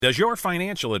Does your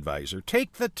financial advisor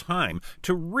take the time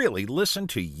to really listen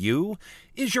to you?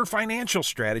 Is your financial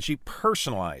strategy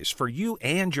personalized for you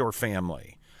and your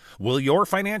family? Will your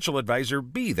financial advisor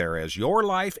be there as your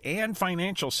life and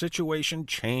financial situation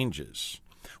changes?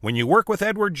 When you work with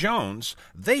Edward Jones,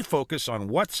 they focus on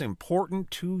what's important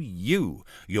to you.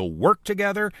 You'll work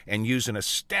together and use an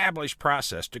established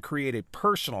process to create a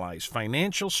personalized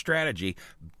financial strategy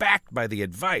backed by the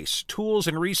advice, tools,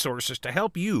 and resources to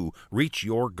help you reach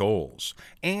your goals.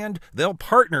 And they'll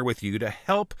partner with you to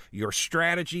help your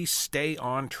strategy stay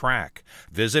on track.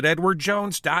 Visit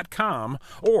edwardjones.com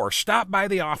or stop by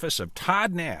the office of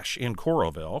Todd Nash in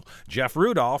Coralville, Jeff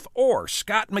Rudolph, or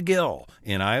Scott McGill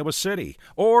in Iowa City,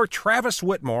 or Travis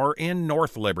Whitmore in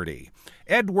North Liberty.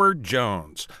 Edward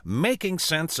Jones, making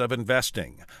sense of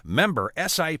investing. Member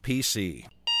SIPC.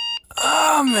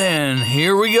 Oh, man,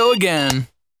 here we go again.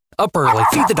 Up early,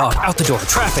 feed the dog, out the door,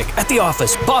 traffic, at the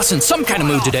office, boss in some kind of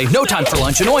mood today, no time for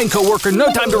lunch, annoying coworker,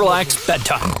 no time to relax,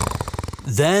 bedtime.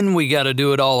 Then we gotta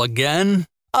do it all again?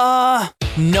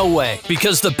 No way.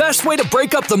 Because the best way to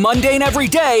break up the mundane every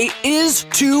day is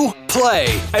to play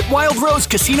at Wild Rose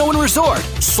Casino and Resort.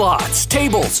 Slots,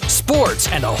 tables, sports,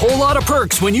 and a whole lot of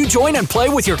perks when you join and play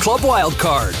with your Club Wild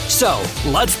card. So,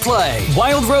 let's play.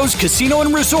 Wild Rose Casino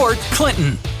and Resort,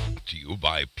 Clinton. To you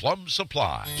by Plum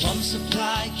Supply. Plum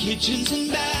Supply, kitchens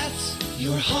and baths.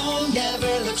 Your home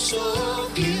never looks so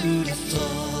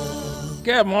beautiful.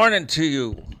 Good morning to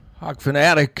you.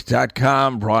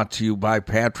 Hawkfanatic.com, brought to you by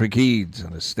Patrick Eads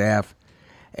and the staff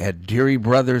at Deary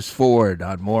Brothers Ford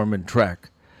on Mormon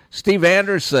Trek. Steve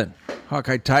Anderson,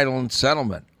 Hawkeye Title and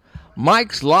Settlement.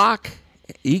 Mike's Lock,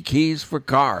 E-Keys for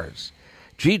Cars.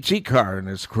 GT Car and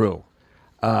his crew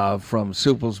from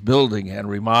Supple's Building and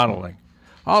Remodeling.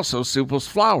 Also, Supple's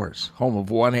Flowers, home of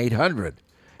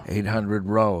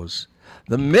 1-800-800-ROSE.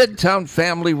 The Midtown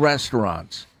Family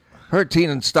Restaurants. Hertine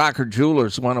and Stocker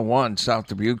Jewelers, 101 South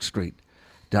Dubuque Street,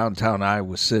 downtown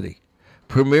Iowa City.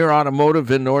 Premier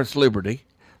Automotive in North Liberty.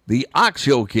 The Ox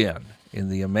Yoke Inn in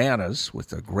the Amanas,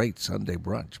 with a great Sunday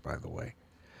brunch, by the way.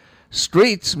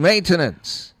 Streets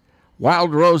Maintenance.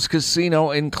 Wild Rose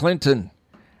Casino in Clinton.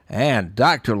 And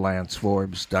Dr. Lance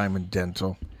Forbes, Diamond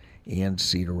Dental in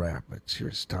Cedar Rapids.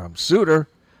 Here's Tom Suter,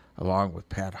 along with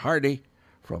Pat Hardy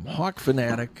from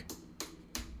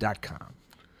Hawkfanatic.com.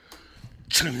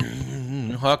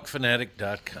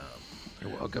 Hawkfanatic.com.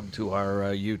 You're welcome to our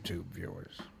YouTube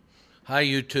viewers. Hi,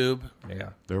 YouTube.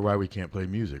 Yeah. They're why we can't play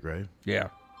music, right? Yeah.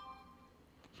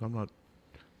 So I'm not.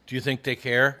 Do you think they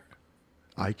care?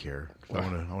 I care. I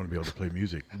want to be able to play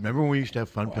music. Remember when we used to have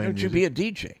fun Why playing don't you music? be a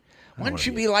DJ? Why don't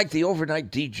you be like the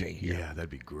overnight DJ here? Yeah, that'd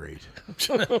be great.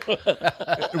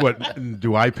 What,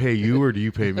 do I pay you or do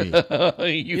you pay me?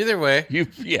 Either way.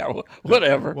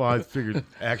 Whatever. Well, I figured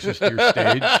access to your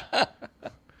stage.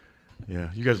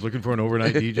 Yeah. You guys looking for an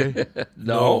overnight DJ?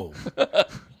 No.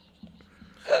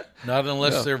 Not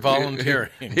unless they're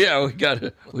volunteering. Yeah, we got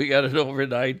an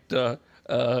overnight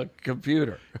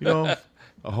computer. You know,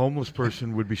 a homeless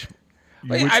person would be...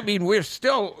 we're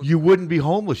still... You wouldn't be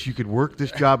homeless. You could work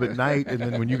this job at night, and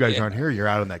then when you guys aren't here, you're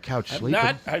out on that couch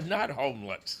sleeping. I'm not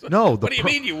homeless. No. What do you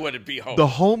mean you wouldn't be homeless? The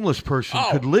homeless person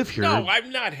could live here. No,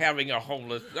 I'm not having a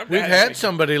homeless... We've had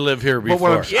somebody live here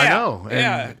before. I know.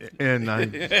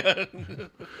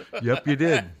 Yep, you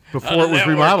did. Before it was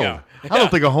remodeled. I don't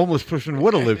think a homeless person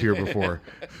would have lived here before.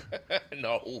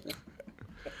 No.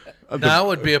 Now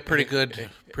would be a pretty good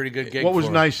gig. What was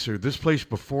nicer, this place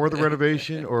before the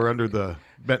renovation or under the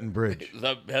Benton Bridge?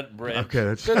 The Benton Bridge. Okay,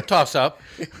 that's Good toss up.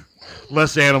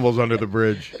 less animals under the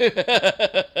bridge.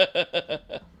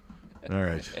 All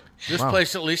right. This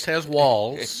place at least has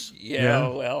walls. Yeah.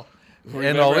 Well.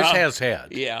 And always has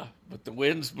had. Yeah, but the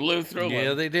winds blew through them.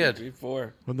 Yeah, they did.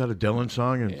 Before. Wasn't that a Dylan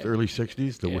song in the early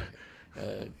 60s?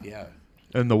 Yeah.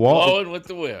 And the wall. Blowing with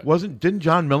the wind. Didn't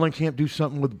John Mellencamp do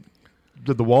something with...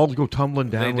 Did the walls go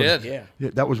tumbling down? They did. Yeah.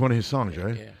 That was one of his songs,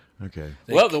 right? Yeah. Okay.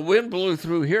 Well, the wind blew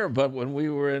through here, but when we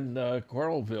were in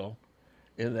Coralville,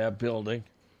 in that building,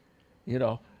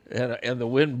 and the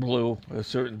wind blew a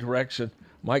certain direction,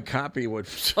 my copy would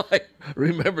fly.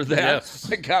 Remember that? Yes.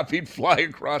 My copy'd fly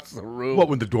across the room. What,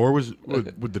 when the door was...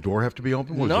 Would the door have to be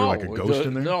open? Was there like a ghost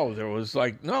in there? No, there was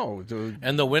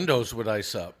And the windows would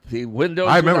ice up. The windows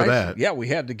I remember would that. Yeah, we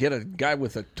had to get a guy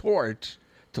with a torch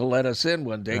to let us in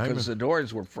one day because the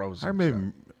doors were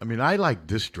frozen. I like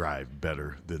this drive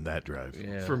better than that drive.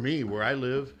 Yeah. For me, where I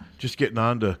live, just getting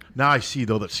on to... Now I see,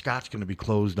 though, that Scott's going to be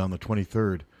closed on the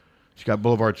 23rd. Scott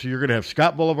Boulevard. So you're going to have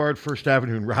Scott Boulevard, First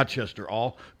Avenue, and Rochester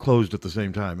all closed at the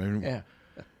same time. Yeah.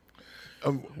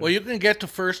 Well, you can get to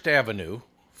First Avenue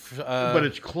but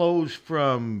it's closed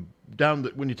from down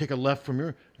when you take a left from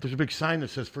your. There's a big sign that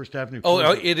says First Avenue. Oh,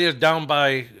 it is down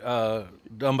by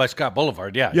Scott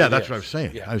Boulevard. Yeah. Yeah, it that's is. what I was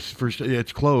saying. Yeah.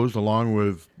 It's closed along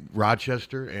with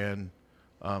Rochester and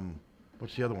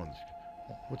what's the other one?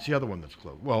 What's the other one that's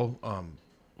closed? Well,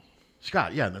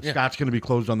 Scott. Yeah, Scott's going to be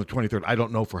closed on the 23rd. I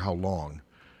don't know for how long.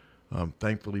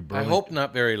 Thankfully, I hope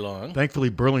not very long. Thankfully,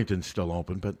 Burlington's still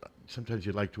open, but sometimes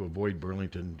you'd like to avoid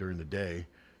Burlington during the day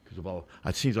because of all.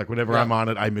 It seems like whenever I'm on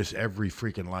it, I miss every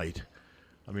freaking light.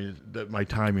 I mean, my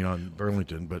timing on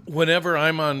Burlington, but whenever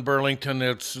I'm on Burlington,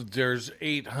 there's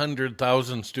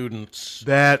 800,000 students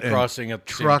crossing at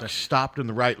the trucks same time. stopped in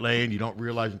the right lane. You don't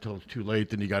realize until it's too late.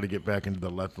 Then you got to get back into the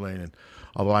left lane. And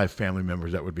although I have family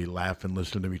members that would be laughing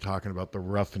listening to me talking about the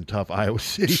rough and tough Iowa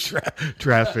City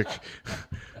traffic.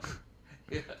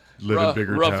 Live in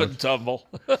bigger rough towns. and tumble.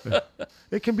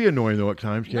 It can be annoying though at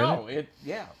times, can't it?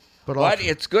 But also-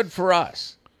 it's good for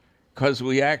us because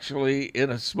we actually, in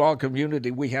a small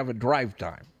community, we have a drive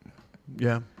time.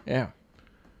 Yeah. Yeah.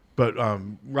 But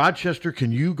Rochester,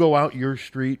 can you go out your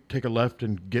street, take a left,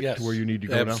 and get Yes, to where you need to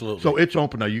go absolutely. now? So it's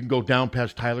open now. You can go down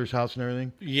past Tyler's house and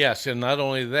everything? Yes, and not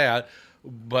only that,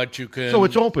 but you can. So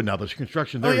it's open now. The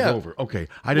construction there is over. Okay.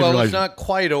 I didn't well, realize. it's not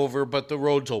quite over, but the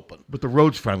road's open. But the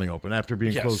road's finally open after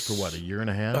being Yes. closed for what, a year and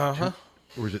a half? Uh-huh.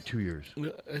 Or is it 2 years?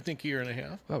 I think a year and a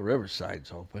half. Well,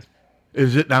 Riverside's open.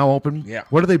 Is it now open? Yeah.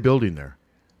 What are they building there?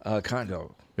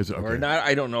 Condo. Is it Or okay? not?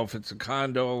 I don't know if it's a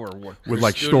condo or what. With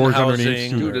like student stores underneath?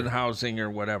 housing. Student housing or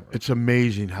whatever. It's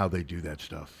amazing how they do that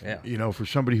stuff. Yeah. You know, for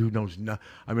somebody who knows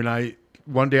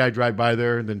one day I drive by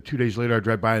there, and then 2 days later I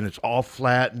drive by, and it's all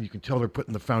flat, and you can tell they're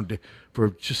putting the foundation for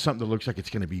just something that looks like it's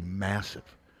going to be massive.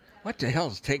 What the hell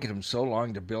is taking them so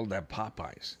long to build that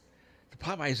Popeyes? The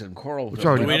Popeyes in Coralville. It's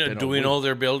already- went up in Do a we week. know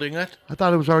they're building it? I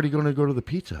thought it was already going to go to the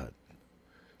Pizza Hut.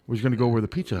 It was going to go where the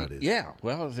Pizza Hut is. Yeah,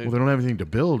 well, Well, they don't have anything to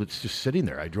build. It's just sitting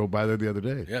there. I drove by there the other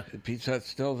day. Yeah. the Pizza Hut's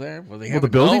still there. Well, they Well, have the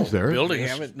building's No, there. Buildings. They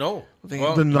haven't- No. They Well,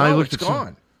 haven't- Then I No, looked it's at some-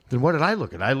 gone. Then what did I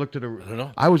look at? I looked at don't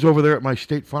know. I was over there at my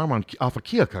State Farm off of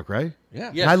Keokuk, right?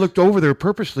 Yeah. Yes. And I looked over there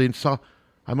purposely and saw.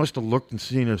 I must have looked and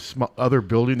seen a other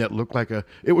building that looked like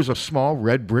it was a small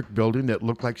red brick building that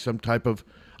looked like some type of.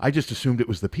 I just assumed it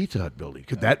was the Pizza Hut building.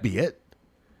 Could that be it?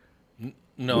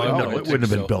 No, Well, I no, don't it think wouldn't have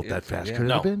been so. built that fast. Yeah. Could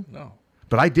it have No. been? No.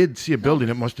 But I did see a building.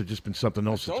 It must have just been something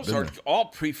else. That's Those been are there.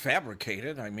 all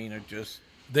prefabricated. I mean, it just.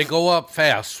 They go up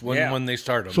fast when, Yeah. when they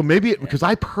start them. So maybe because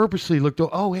I purposely looked.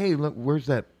 Oh, hey, look, where's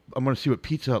that? I'm going to see what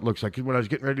Pizza Hut looks like. 'Cause when I was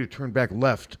getting ready to turn back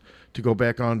left to go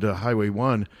back onto Highway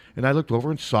 1, and I looked over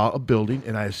and saw a building,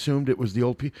 and I assumed it was the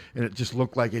old and it just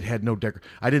looked like it had no decor.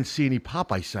 I didn't see any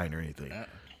Popeye sign or anything.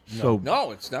 So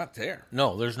No, it's not there.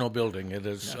 No, there's no building. It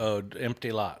is an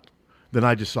empty lot. then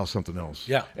I just saw something else.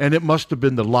 Yeah. And it must have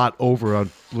been the lot over a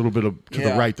little bit to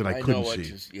the right that I couldn't know what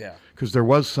see. yeah. Because there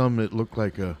was some that looked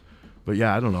like a, but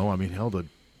yeah, I don't know. I mean, hell,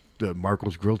 the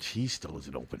Marco's Grilled Cheese still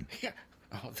isn't open. Yeah.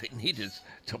 All they need is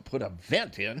to put a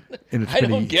vent in. And it's I been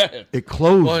don't get it. It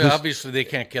closed. Well, this- obviously they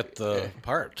can't get the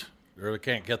part, or they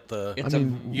can't get the. It's I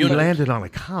mean, we unit. landed on a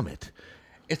comet.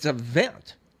 It's a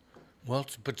vent. Well,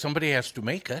 but somebody has to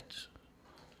make it,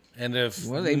 and if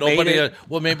Well, they nobody, made it.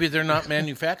 well, maybe they're not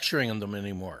manufacturing them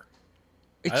anymore.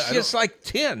 It's I just like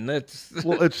tin. It's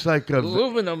Well, it's like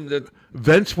aluminum that.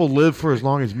 vents will live for as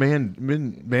long as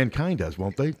mankind does,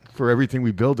 won't they? For everything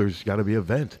we build, there's got to be a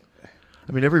vent.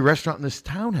 I mean, every restaurant in this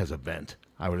town has a vent,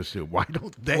 I would assume. Why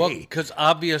don't they? Well, because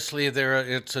obviously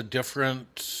it's a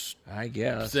different I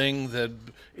guess. thing that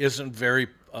isn't very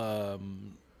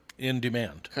in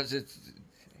demand. Because it's.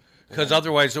 Because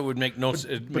otherwise it would make no.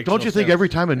 but don't you think every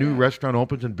time a new restaurant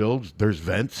opens and builds, there's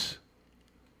vents?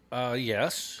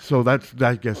 Yes. So I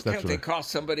guess that's Can't they what call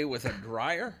somebody with a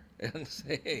dryer and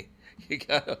say, hey, you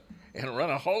got to. And run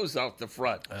a hose out the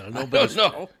front? I don't know, I but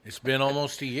don't know. it's been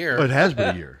almost a year. It has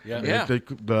been a year. Yeah. Yeah.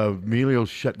 The Emilio's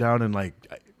shut down in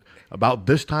about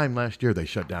this time last year. They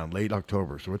shut down late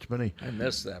October. So it's been I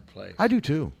miss that place. I do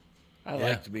too. I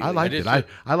like to be. I liked did it. too.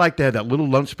 I like to have that little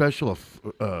lunch special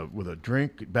with a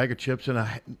drink, bag of chips, and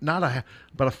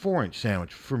but a 4-inch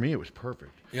sandwich. For me, it was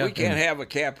perfect. Yeah. We can't have a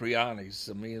Capriani's,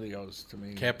 Emilio's to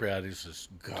me. Capriati's is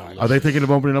delicious. Are they thinking of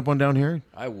opening up one down here?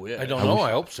 I wish. I don't know.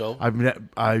 I hope so.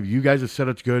 You guys have said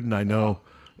it's good, and I know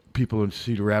people in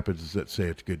Cedar Rapids that say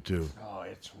it's good too. Oh,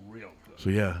 it's real good.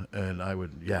 So yeah, and I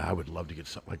would love to get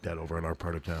something like that over in our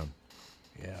part of town.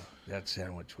 Yeah, that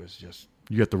sandwich was just.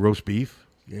 You got the roast beef.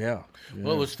 Yeah.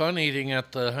 Well, it was fun eating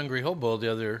at the Hungry Hobo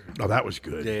the other Oh, that was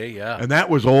good. day. Yeah. And that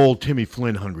was old Timmy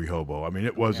Flynn Hungry Hobo. I mean,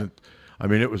 it wasn't. I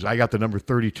mean, it was. I got the number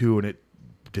 32, and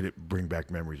it bring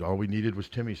back memories. All we needed was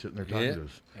Timmy sitting there talking to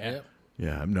us. Yeah.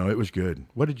 Yeah, no, it was good.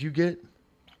 What did you get?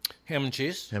 Ham and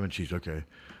cheese. Ham and cheese, okay.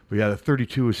 But yeah, the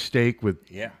 32 is steak with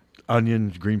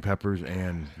onions, green peppers,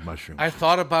 and mushrooms. I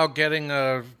thought about getting,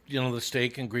 the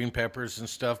steak and green peppers and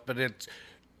stuff, but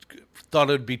thought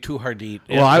it would be too hard to eat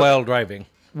while driving.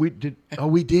 We did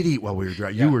eat while we were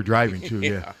driving. You were driving too,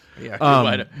 yeah.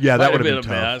 That would have been tough.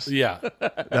 Mess. Yeah,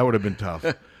 that would have been tough.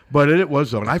 But it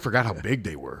was though, and I forgot how big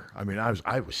they were. I mean,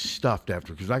 I was stuffed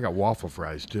after because I got waffle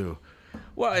fries too.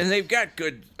 Well, and they've got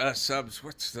good subs.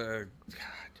 What's the? God.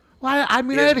 Well, I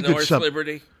mean, I had a good North sub.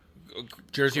 Liberty,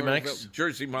 Jersey Mike's.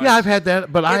 Jersey Mike's. Yeah, I've had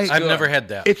that, but I've never had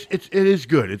that. It is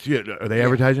good. It's good. Are they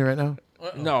advertising right now?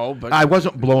 No, but I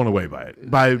wasn't blown away by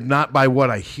it. Not by what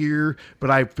I hear, but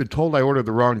I've been told I ordered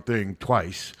the wrong thing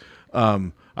twice.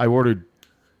 I ordered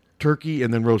turkey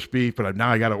and then roast beef, but now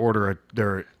I got to order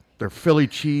their Philly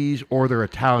cheese or their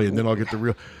Italian. Then I'll get the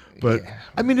real. But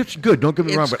I mean, it's good. Don't get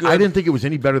me wrong, but I didn't think it was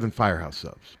any better than Firehouse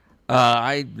subs.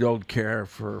 I don't care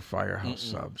for Firehouse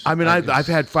subs. I mean, I've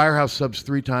had Firehouse subs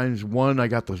 3 times. One, I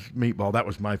got the meatball. That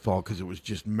was my fault because it was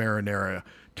just marinara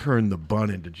turned the bun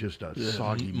into just a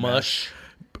soggy mush.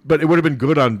 But it would have been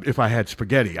good if I had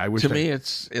spaghetti. To me,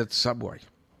 it's Subway.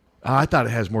 I thought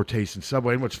it has more taste than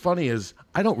Subway. And what's funny is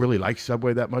I don't really like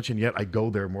Subway that much, and yet I go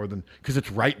there more than because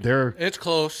it's right there. It's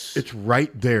close. It's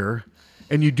right there.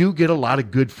 And you do get a lot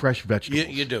of good fresh vegetables.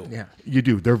 You do. Yeah. You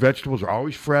do. Their vegetables are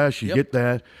always fresh. You get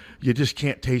that. You just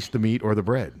can't taste the meat or the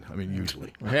bread. I mean,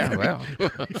 usually. Yeah, well.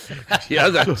 That's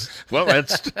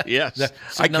yes.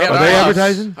 Are they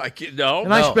advertising? No.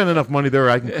 And I spend enough money there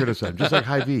I can criticize. Just like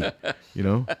Hy-Vee,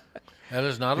 That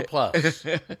is not a plus.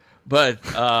 But,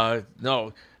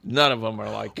 no, none of them are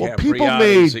like people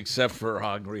Capriati's except for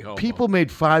Hungry Homo. People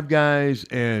made Five Guys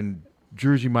and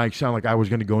Jersey Mike sound like I was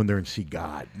going to go in there and see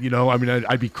God. I mean,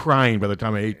 I'd be crying by the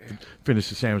time I finished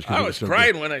the sandwich. I was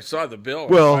crying when I saw the bill.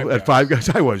 Well, at Five Guys,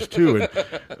 I was too.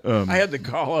 And, I had to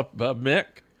call up Mick.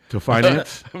 To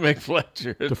finance? Mick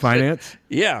Fletcher. To finance?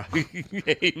 Yeah.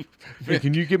 Hey,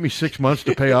 can you give me 6 months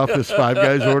to pay off this Five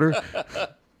Guys order?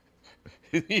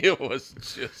 It was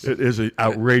just... It is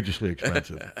outrageously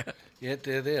expensive. It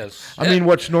is. I mean,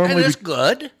 what's normally... And it's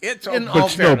good. It's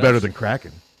no better than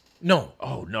Kraken. No.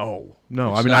 Oh, no.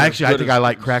 No, I mean, I think I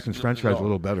like Kraken's French fries a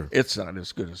little better. It's not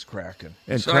as good as Kraken.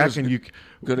 And Kraken,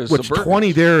 good as what's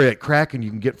 20 there at Kraken, you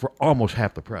can get for almost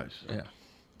half the price. Yeah.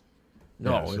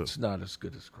 No, it's not as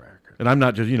good as Kraken. And I'm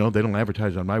not just, they don't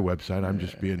advertise on my website. I'm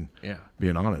just being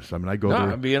honest. I mean, I go there.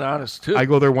 I'm being honest, too. I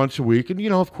go there once a week.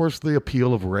 And, of course, the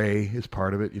appeal of Ray is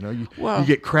part of it. You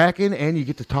get Kraken and you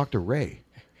get to talk to Ray.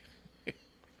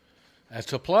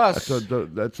 That's a plus.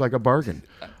 That's like a bargain.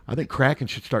 I think Kraken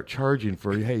should start charging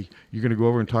for, hey, you're going to go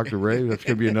over and talk to Ray? That's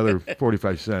going to be another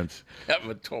 45 cents. Have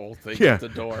a toll thing at the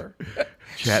door.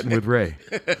 Chatting with Ray.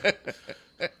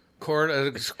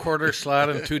 Quarter slot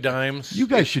and 2 dimes. You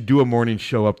guys should do a morning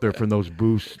show up there from those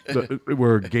booths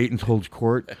where Gatens holds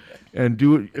court, and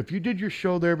do it. If you did your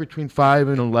show there between 5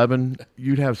 and 11,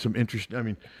 you'd have some interest. I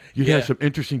mean, you'd have some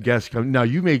interesting guests come. Now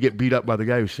you may get beat up by the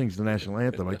guy who sings the national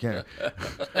anthem. I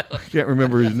can't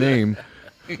remember his name.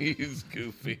 He's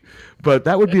goofy, but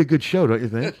that would be a good show, don't you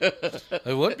think?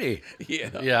 It would be.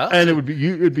 Yeah. And it would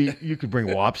be. You could bring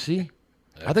Wopsy.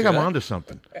 I think I'm onto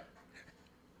something.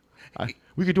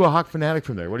 We could do a Hawkfanatic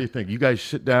from there. What do you think? You guys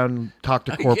sit down, talk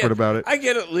to corporate about it. I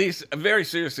get at least, very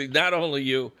seriously, not only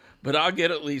you, but I'll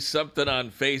get at least something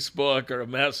on Facebook or a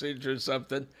message or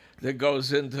something that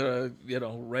goes into,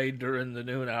 Ray during the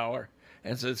noon hour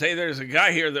and says, hey, there's a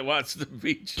guy here that wants to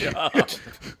beat you up.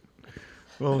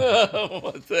 Well,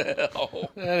 what the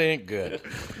hell? That ain't good.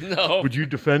 No. Would you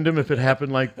defend him if it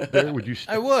happened like there? Would you?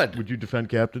 I would. Would you defend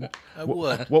Captain? I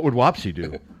would. What would Wopsy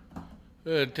do?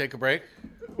 Take a break.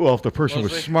 Well, if the person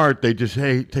was smart, they'd just,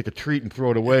 take a treat and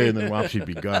throw it away, and then Wopsy'd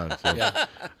be gone. So. Yeah.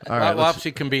 All right,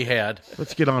 Wopsy can be had.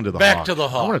 Let's get on to the Hawks. Back to the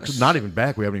Hawks. Not even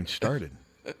back. We haven't even started.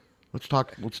 Let's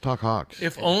talk Hawks.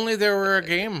 If only there were a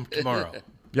game tomorrow.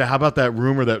 Yeah, how about that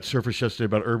rumor that surfaced yesterday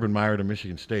about Urban Meyer to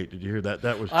Michigan State? Did you hear that?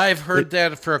 I've heard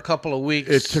that for a couple of weeks.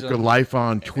 It took a life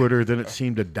on Twitter, then it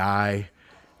seemed to die,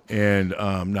 and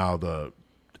now the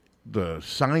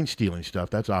sign stealing stuff.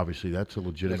 That's a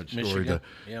legitimate story.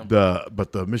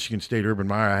 But the Michigan State Urban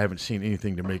Meyer, I haven't seen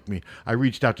anything to make me. I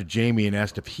reached out to Jamie and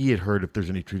asked if he had heard if there's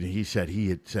any truth. And he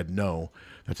had said no.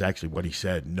 That's actually what he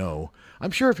said. No.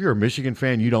 I'm sure if you're a Michigan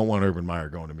fan, you don't want Urban Meyer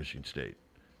going to Michigan State.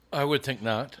 I would think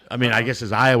not. I mean, I guess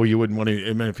as Iowa, you wouldn't want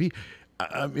to.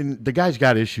 I mean, the guy's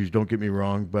got issues. Don't get me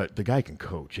wrong, but the guy can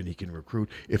coach and he can recruit.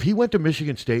 If he went to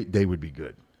Michigan State, they would be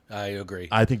good. I agree.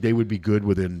 I think they would be good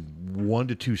within 1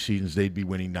 to 2 seasons. They'd be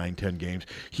winning 9, 10 games.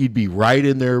 He'd be right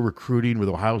in there recruiting with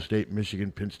Ohio State,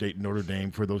 Michigan, Penn State, Notre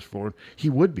Dame for those 4. He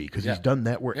would be because he's done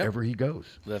that wherever he goes.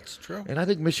 That's true. And I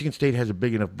think Michigan State has a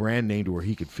big enough brand name to where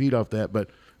he could feed off that. But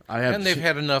and they've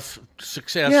had enough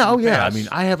success. Yeah, in the I past. mean,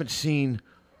 I haven't seen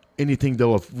anything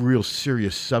though of real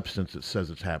serious substance that says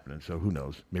it's happening. So who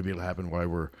knows? Maybe it'll happen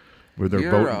while they're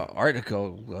Your voting.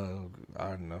 article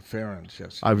on Ferentz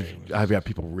yesterday. I've got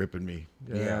people ripping me.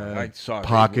 Yeah, I saw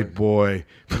Pocket boy.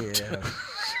 Yeah.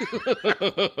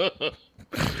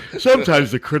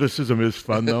 Sometimes the criticism is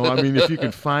fun, though. I mean, if you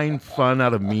can find fun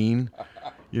out of mean,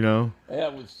 you know.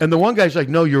 And the one guy's like,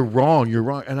 "No, you're wrong. You're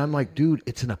wrong." And I'm like, "Dude,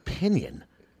 it's an opinion.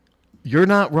 You're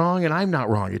not wrong, and I'm not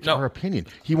wrong. It's our opinion."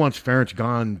 He wants Ferentz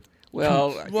gone.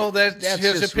 Well, that's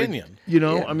his opinion. You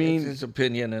know, Yeah, I mean, it's his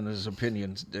opinion, and his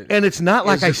opinions. and it's not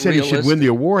like Is I it said he should win realistic? the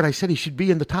award. I said he should be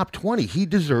in the top 20. He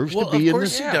deserves to be of in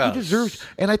course this. he does. Deserves,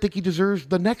 and I think he deserves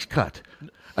the next cut.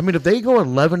 I mean, if they go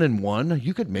 11-1,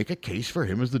 you could make a case for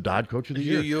him as the Dodd Coach of the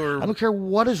Year. I don't care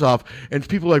what is off. And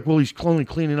people are like, well, he's only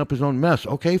cleaning up his own mess.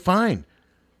 Okay, fine.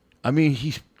 I mean,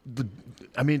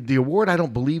 the award I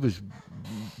don't believe is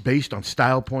based on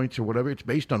style points or whatever. It's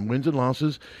based on wins and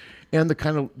losses, and the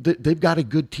kind of they've got a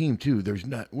good team too. There's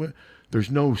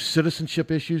no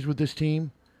citizenship issues with this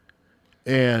team,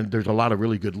 and there's a lot of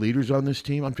really good leaders on this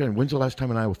team. I'm trying. When's the last time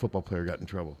an Iowa football player got in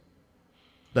trouble?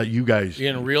 That you guys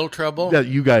in real trouble? That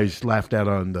you guys laughed at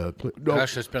on the. No.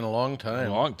 Gosh, it's been a long time.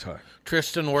 A long time.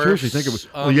 Tristan Wirfs. Seriously, think it was.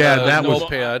 On that the was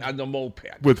moped. On the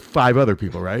moped. With 5 other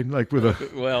people, right? Like with a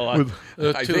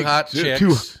I two think hot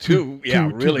chicks. two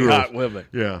really girls. hot women.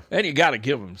 Yeah. And you got to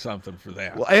give them something for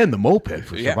that. Well, and the moped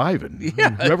for surviving. Yeah.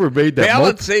 Whoever made that moped,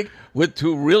 balancing with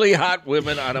 2 really hot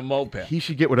women on a moped. he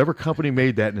should get whatever company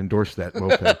made that and endorse that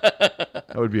moped.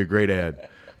 That would be a great ad.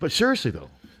 But seriously, though,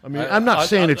 I mean, I'm not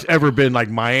saying it's ever been like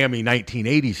Miami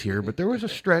 1980s here, but there was a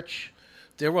stretch.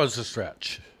 There was a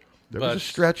stretch. There was a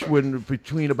stretch when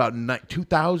between about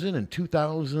 2000 and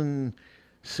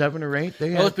 2007 or 8.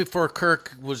 That was before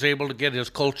Kirk was able to get his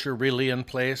culture really in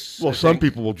place. Well, some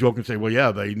people will joke and say, well,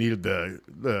 yeah, they needed the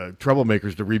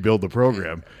troublemakers to rebuild the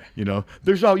program. You know,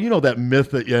 there's that myth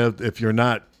that if you're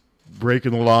not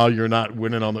breaking the law, you're not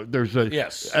winning on the. There's a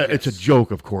it's a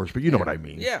joke, of course, but you know what I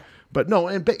mean. Yeah. But no,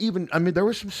 there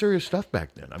was some serious stuff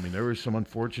back then. I mean, there was some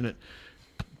unfortunate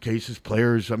cases,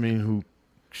 players. I mean, who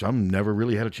some never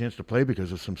really had a chance to play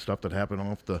because of some stuff that happened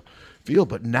off the field.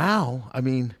 But now, I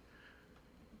mean,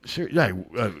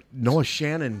 Noah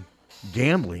Shannon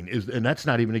gambling and that's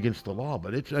not even against the law.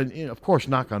 But it's of course,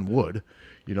 knock on wood.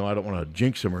 You know, I don't want to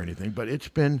jinx him or anything, but it's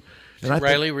been. And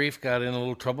Riley Reef got in a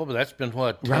little trouble, but that's been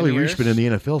what? 10 Riley years? Reef's been in the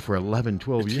NFL for 11,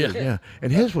 12 years. Yeah,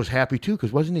 and his was happy too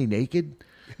because wasn't he naked?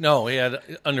 No, he had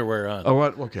underwear on. Oh,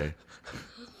 what? Okay.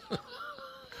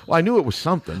 Well, I knew it was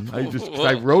something.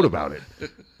 I wrote about it.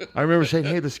 I remember saying,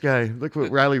 "Hey, this guy, look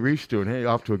what Riley Reef's doing. Hey,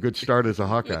 off to a good start as a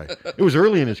Hawkeye." It was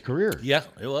early in his career. Yeah,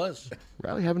 it was.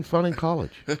 Riley having fun in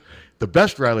college. The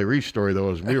best Riley Reef story,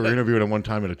 though, is we were interviewing him one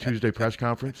time at a Tuesday press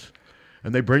conference,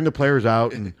 and they bring the players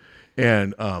out, and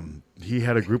he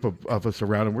had a group of us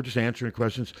around, and we're just answering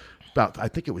questions. About, I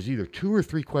think it was either 2 or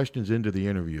 3 questions into the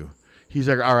interview. He's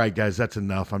like, all right, guys, that's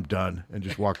enough. I'm done, and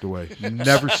just walked away.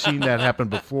 Never seen that happen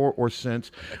before or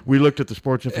since. We looked at the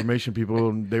sports information people,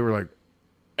 and they were like,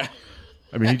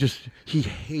 I mean, he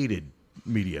hated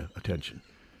media attention.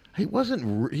 He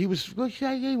wasn't. He was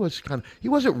kind of. He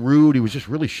wasn't rude. He was just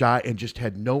really shy and just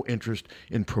had no interest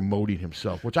in promoting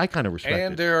himself, which I kind of respected.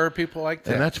 And there are people like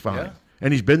that, and that's fine. Yeah.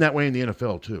 And he's been that way in the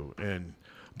NFL too.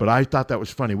 But I thought that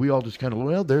was funny. We all just kind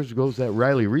of there goes that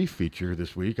Riley Reef feature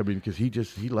this week. I mean, because he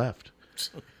left.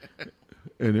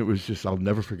 And it was just, I'll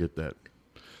never forget that.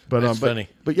 But that's funny.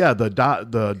 But yeah, the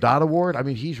Dot Award, I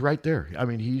mean, he's right there. I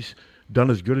mean, he's done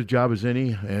as good a job as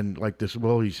any, and like this,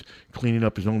 he's cleaning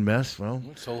up his own mess. Well,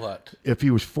 so what? If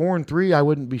he was 4-3, I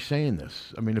wouldn't be saying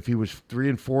this. I mean, if he was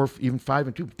 3-4, even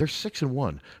 5-2, they're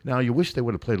 6-1. Now, you wish they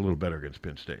would have played a little better against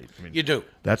Penn State. I mean, you do.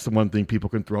 That's the one thing people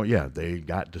can throw. Yeah, they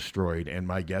got destroyed, and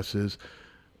my guess is,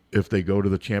 if they go to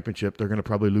the championship, they're going to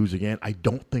probably lose again. I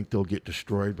don't think they'll get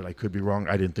destroyed, but I could be wrong.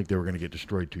 I didn't think they were going to get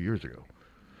destroyed 2 years ago.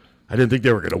 I didn't think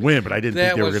they were going to win, but I didn't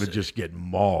think they were going to just get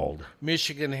mauled.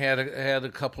 Michigan had a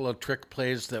couple of trick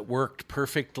plays that worked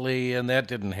perfectly, and that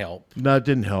didn't help. No, it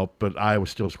didn't help, but Iowa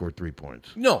still scored 3 points.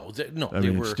 No. I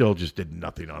mean, it still just did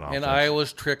nothing on offense. And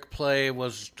Iowa's trick play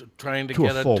was trying to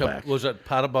get it to, was it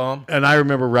Potabom? And I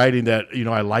remember writing that,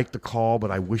 I liked the call, but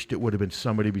I wished it would have been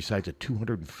somebody besides a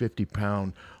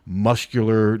 250-pound,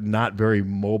 muscular, not very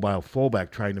mobile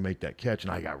fullback trying to make that catch,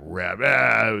 and I got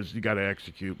you got to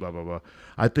execute, blah, blah, blah.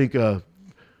 I think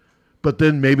But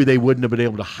then maybe they wouldn't have been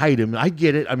able to hide him. I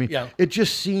get it. I mean, Yeah. it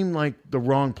just seemed like the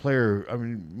wrong player. I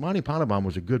mean, Monty Ponenbaum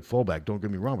was a good fullback. Don't get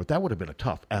me wrong, but that would have been a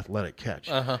tough athletic catch.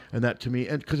 And that to me,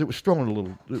 and because it was thrown a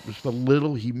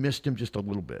little, he missed him just a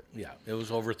little bit. Yeah, it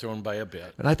was overthrown by a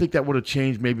bit. And I think that would have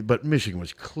changed maybe. But Michigan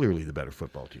was clearly the better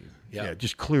football team. Yeah.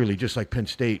 Just clearly, just like Penn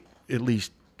State, at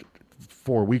least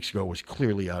 4 weeks ago, was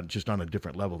clearly just on a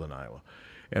different level than Iowa.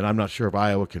 And I'm not sure if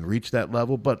Iowa can reach that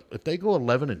level. But if they go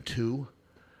 11-2.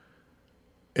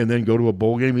 And then go to a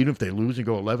bowl game, even if they lose and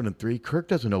go 11-3. Kirk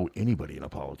doesn't owe anybody an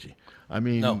apology. I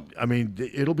mean,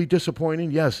 it'll be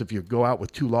disappointing, yes, if you go out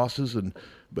with 2 losses,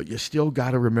 but you still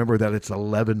got to remember that it's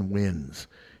 11 wins,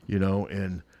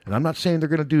 And I'm not saying they're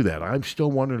going to do that. I'm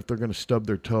still wondering if they're going to stub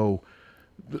their toe.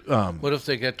 What if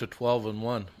they get to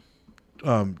 12-1?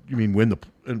 You mean win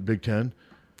the Big Ten?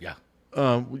 Yeah.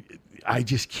 I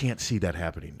just can't see that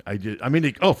happening.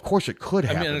 Of course it could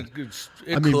happen.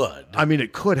 It could. I mean,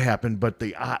 it could happen, but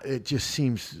they just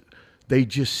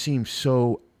seem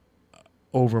so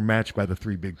overmatched by the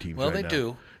 3 big teams. Well, right they now.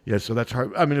 do. Yeah, so that's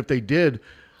hard. I mean, if they did,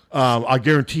 I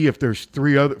guarantee if there's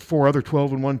 4 other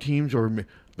 12-1 teams, or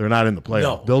they're not in the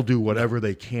playoff, they'll do whatever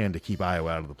they can to keep Iowa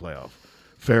out of the playoff.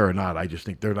 Fair or not, I just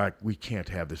think they're not. We can't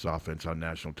have this offense on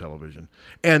national television,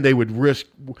 and they would risk.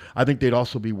 I think they'd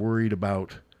also be worried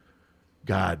about.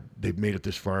 God, they've made it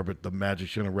this far, but the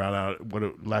Magic's going to round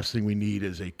out. Last thing we need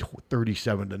is a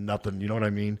 37-0. You know what I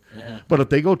mean? Yeah. But if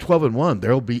they go 12-1,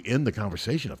 they'll be in the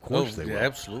conversation. Of course they will.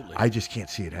 Absolutely. I just can't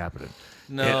see it happening.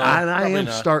 No, and I am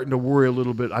not. starting to worry a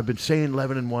little bit. I've been saying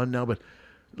 11-1 now, but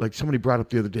like somebody brought up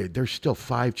the other day, there's still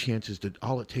 5 chances that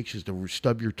all it takes is to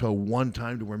stub your toe one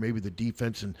time to where maybe the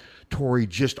defense and Torrey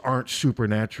just aren't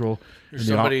supernatural.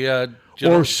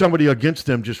 Or somebody against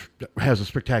them just has a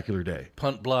spectacular day.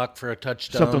 Punt block for a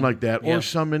touchdown. Something like that. Yeah. Or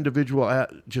some individual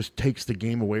just takes the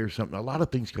game away or something. A lot of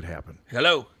things could happen.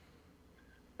 Hello.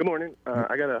 Good morning.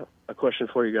 I got a question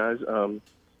for you guys.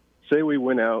 Say we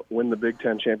win the Big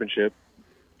Ten championship,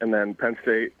 and then Penn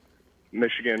State,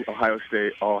 Michigan, Ohio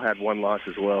State all had 1 loss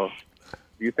as well.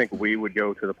 Do you think we would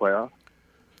go to the playoff?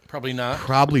 Probably not.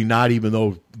 Probably not, even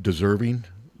though deserving.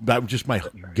 That was just my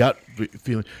gut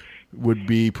feeling would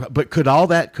be. But could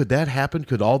that happen?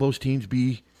 Could all those teams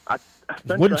be?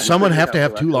 Wouldn't someone have to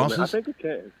have 2 losses? I think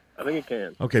it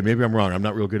can. Okay, maybe I'm wrong. I'm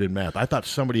not real good in math. I thought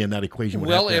somebody in that equation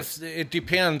would have to. If it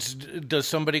depends. Does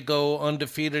somebody go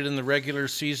undefeated in the regular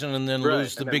season and then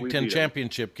lose the Big Ten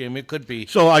championship game? It could be.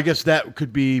 So I guess that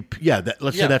could be,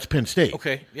 let's say that's Penn State.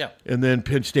 Okay, yeah. And then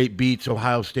Penn State beats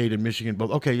Ohio State and Michigan both.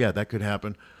 Okay, yeah, that could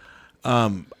happen.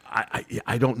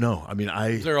 I don't know. I mean,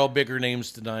 they're all bigger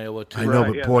names than Iowa, too. I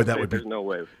know, but boy, that would be. There's no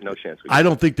way, no chance. I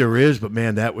don't think there is, but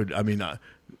man, that would. I mean,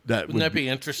 Wouldn't that be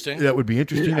interesting? That would be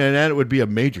interesting, and it would be a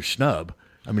major snub.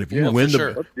 I mean, if you win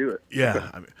sure. Let's do it. Yeah.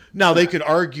 I mean, now they could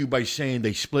argue by saying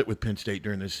they split with Penn State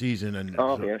during the season, and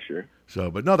yeah, sure. So,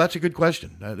 but no, that's a good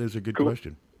question. That is a good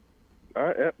question. All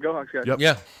right, go Hawks, guys. Yep.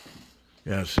 Yeah.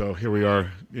 Yeah. So here we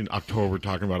are in October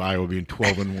talking about Iowa being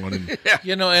 12-1,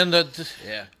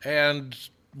 and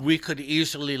we could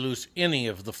easily lose any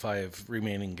of the 5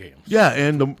 remaining games. Yeah,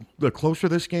 and the closer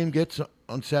this game gets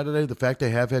on Saturday, the fact they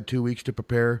have had 2 weeks to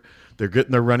prepare, they're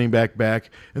getting their running back.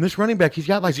 And this running back, he's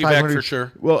got like 500. Back for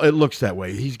sure? Well, it looks that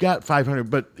way. He's got 500,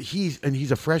 but he's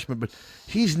a freshman, but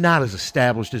he's not as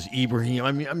established as Ibrahim.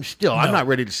 I mean, I'm not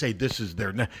ready to say this is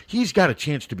their. He's got a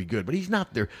chance to be good, but he's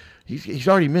not there. He's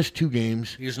already missed 2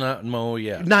 games. He's not Mo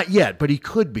yet. Not yet, but he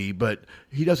could be. But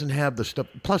he doesn't have the stuff.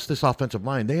 Plus, this offensive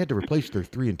line, they had to replace their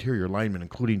 3 interior linemen,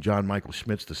 including John Michael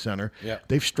Schmitz, the center. Yeah.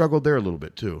 They've struggled there a little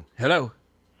bit, too. Hello.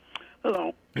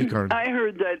 Hello. Hey, Karen. I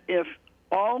heard that if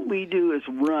all we do is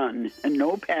run and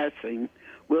no passing,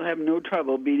 we'll have no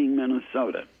trouble beating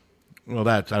Minnesota. Well,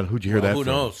 who'd you hear that who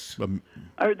from? knows?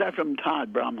 I heard that from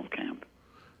Todd Brommelkamp.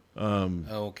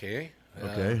 Okay.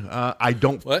 Okay. I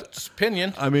don't. What's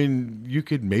opinion? I mean, you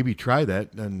could maybe try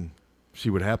that and see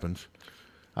what happens.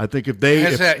 I think if they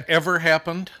has that ever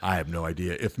happened? I have no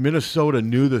idea. If Minnesota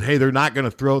knew that, hey, they're not going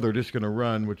to throw, they're just going to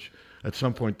run, which at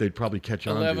some point they'd probably catch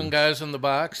on. 11 guys in the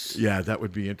box. Yeah, that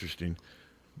would be interesting.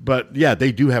 But yeah,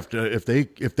 they do have to.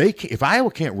 If Iowa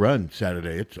can't run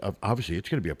Saturday, it's obviously it's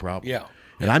going to be a problem. Yeah,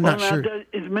 and I'm not sure.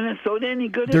 Is Minnesota any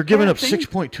good? They're at giving up passing?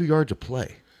 6.2 yards a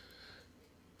play.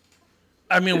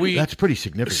 I mean, that's pretty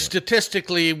significant.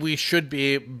 Statistically, we could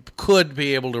be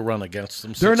able to run against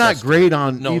them. They're not great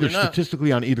on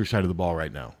statistically on either side of the ball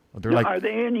right now. Are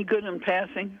they any good in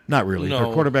passing? Not really. No.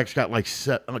 Their quarterback's got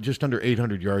just under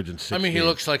 800 yards in 6 I mean, games. he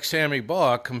looks like Sammy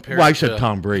Baugh compared. Well, I said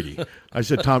Tom Brady. I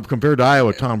said compared to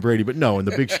Iowa, Tom Brady. But no, in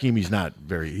the big scheme, he's not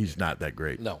that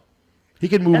great. No, he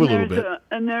can move a little bit.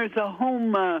 And there's a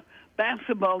home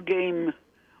basketball game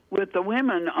with the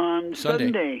women on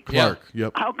Sunday. Clark,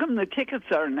 yep. How come the tickets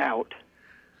aren't out?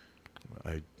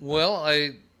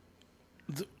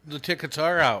 The tickets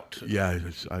are out. Yeah,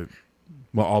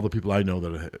 well, all the people I know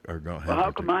that are going to have. Well,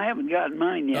 how come I haven't gotten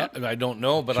mine yet? I don't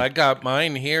know, but I got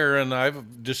mine here, and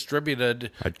I've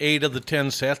distributed 8 of the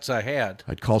 10 sets I had.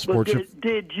 I'd call Well, sports.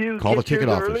 did you call get the ticket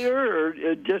yours office. earlier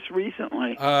or just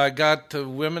recently? I got the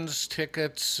women's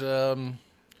tickets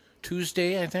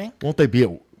Tuesday, I think. Won't they be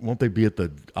at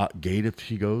the gate if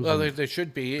she goes? Well, they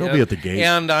should be. They'll be at the gate.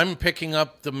 And I'm picking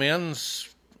up the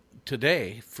men's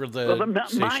today for the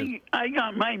station. I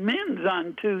got my men's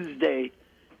on Tuesday,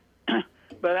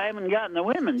 but I haven't gotten the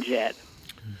women's yet.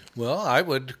 Well, I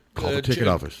would call the ticket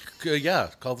office.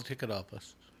 Call the ticket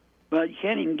office. Well, you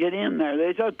can't even get in there.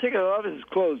 They thought the ticket office is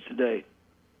closed today.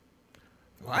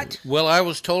 What? Well, I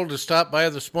was told to stop by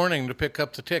this morning to pick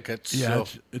up the tickets. Yeah,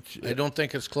 so I don't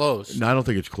think it's closed. No, I don't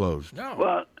think it's closed. No.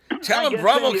 Well, Tell I them guess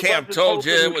Brummel maybe Camp wasn't told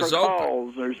you it open was for open.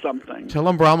 calls or something. Tell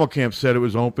them Brommel Camp said it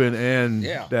was open and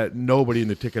Yeah. that nobody in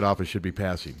the ticket office should be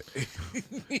passing.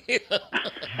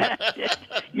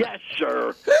 Yes,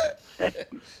 sir.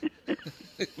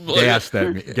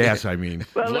 Gas, I mean.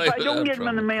 Well, Blame if I it don't on get them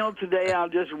in the mail today, I'll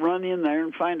just run in there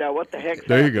and find out what the heck's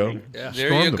There you go. happening. Yeah.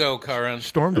 There you go, Karen.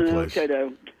 Storm the place. Okay,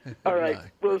 all right.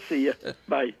 We'll see you.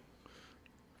 Bye.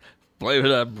 Blame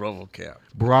it on Brummel Camp.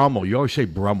 Brommel. You always say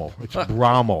Brummel. It's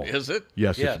Brommel. Is it?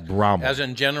 Yes, Yeah, it's Brommel. as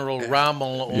in General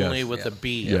Rommel, only Yes. with a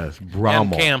B. Yes, And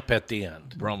Brommel. camp at the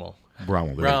end. Brummel.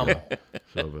 Brommel. there you Rommel. go.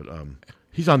 So, but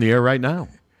he's on the air right now.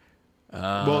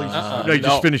 Well, he's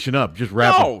just finishing up, just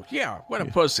wrapping. Oh, yeah. What a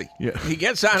pussy. Yeah. He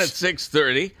gets on at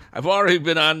 6:30. I've already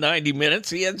been on 90 minutes.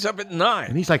 He ends up at 9.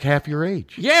 And he's like half your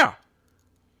age. Yeah.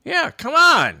 Yeah, come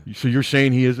on. So you're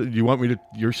saying he is? You want me to?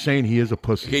 You're saying he is a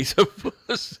pussy? He's a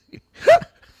pussy.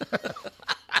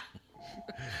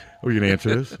 Are you gonna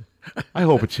answer this? I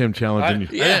hope it's him challenging you.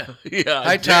 Yeah. Yeah.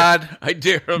 Hi, Todd. I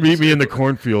dare him. Meet me in the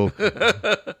cornfield.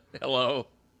 Hello.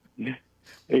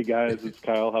 Hey guys, it's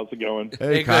Kyle. How's it going?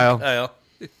 Hey, Kyle. Good, Kyle.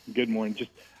 Good morning.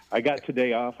 I got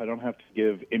today off. I don't have to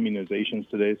give immunizations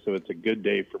today, so it's a good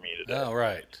day for me today. All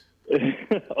right.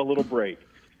 A little break.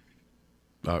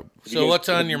 So what's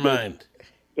on your mind?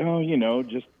 Oh,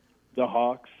 just the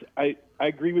Hawks. I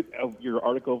agree with your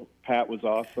article. Pat was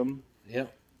awesome. Yeah.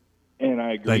 And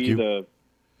I agree. Thank you.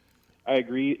 I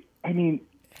agree. I mean,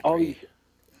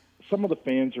 some of the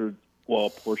fans are, well, a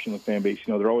portion of the fan base,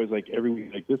 they're always like every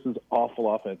week, like, this is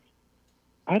awful offense.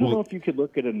 I don't know if you could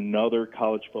look at another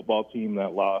college football team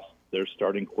that lost their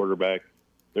starting quarterback,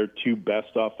 their 2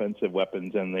 best offensive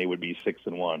weapons, and they would be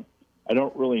 6-1. I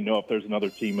don't really know if there's another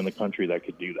team in the country that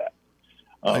could do that.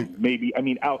 Maybe,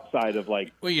 outside of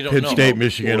like You don't Penn know. State,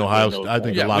 Michigan, Ohio State. I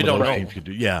think a lot we of don't those know. teams could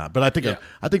do. Yeah, but I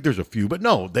think there's a few. But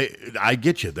no, I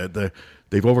get you that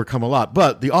they've overcome a lot.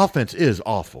 But the offense is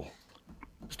awful,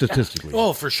 statistically.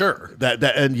 Oh, for sure.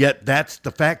 And yet that's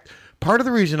the fact. Part of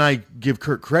the reason I give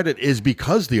Kirk credit is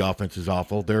because the offense is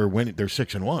awful. They're winning. They're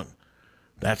 6-1.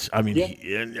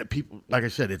 And people, like I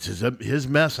said, it's his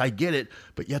mess. I get it,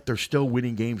 but yet they're still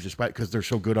winning games because they're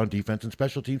so good on defense and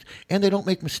special teams, and they don't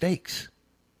make mistakes.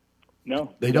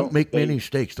 No, They don't make many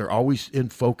mistakes. They're always in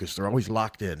focus. They're always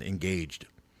locked in, engaged.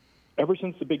 Ever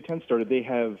since the Big Ten started, they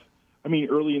have.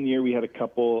 Early in the year we had a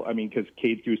couple. Because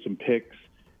Cade threw some picks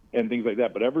and things like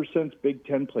that. But ever since Big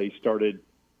Ten play started,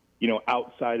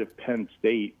 outside of Penn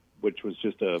State, which was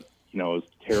just it was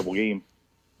a terrible game,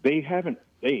 they haven't.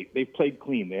 They've played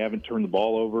clean. They haven't turned the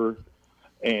ball over,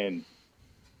 and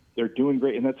they're doing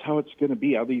great. And that's how it's going to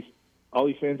be. All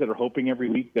these fans that are hoping every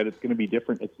week that it's going to be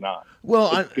different, it's not.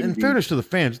 Well, in fairness to the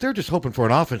fans, they're just hoping for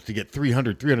an offense to get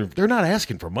 300. They're not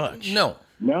asking for much. No.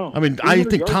 I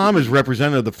think Tom is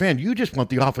representative of the fan. You just want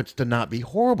the offense to not be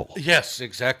horrible. Yes,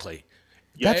 exactly.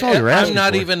 That's all you're asking I'm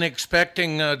not for. even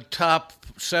expecting a top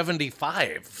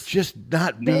 75. Just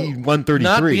not be 133.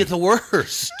 Not be the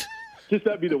worst. Just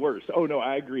not be the worst. Oh, no,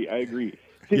 I agree.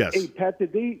 Yes. Hey, Pat,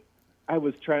 I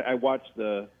watched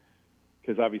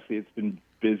because obviously it's been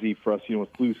busy for us, with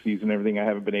flu season and everything. I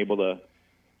haven't been able to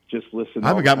just listen. I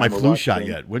haven't got my or flu watch shot things.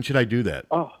 yet. When should I do that?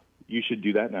 Oh, you should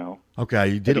do that now. Okay,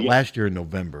 you did it last year in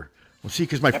November. Well, see,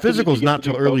 because my After physical's you get not to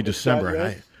till do early both the shot December.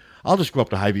 yet? I'll just go up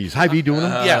to Hy-Vee's. Hy-Vee doing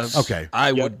them? Yes. Okay.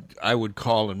 I would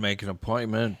call and make an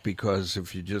appointment because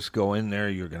if you just go in there,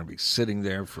 you're going to be sitting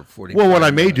there for 45 Well, what I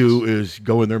may minutes. do is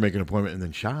go in there, make an appointment, and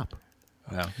then shop.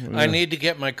 Well, I need to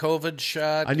get my COVID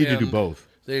shot. I need to do and both.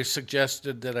 They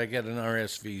suggested that I get an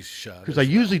RSV shot. Because I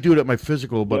usually do it at my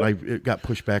physical, but it got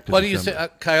pushed back to What do you December.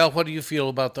 think, Kyle? What do you feel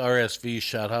about the RSV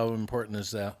shot? How important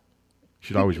is that?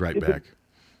 Should always write back.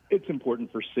 It's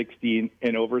important for 60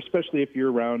 and over, especially if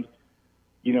you're around.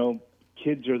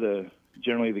 Kids are the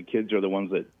generally the kids are the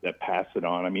ones that pass it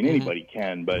on. I mean, anybody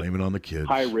can, but blame it on the kids.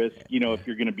 High risk, if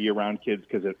you're going to be around kids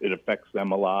because it affects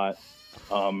them a lot.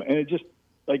 And it just,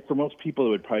 like for most people, it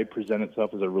would probably present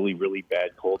itself as a really, really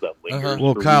bad cold that lingers.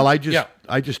 Well, Kyle, I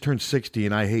just turned 60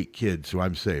 and I hate kids, so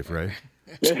I'm safe, right?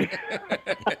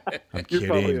 I'm kidding.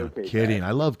 Okay, I'm kidding.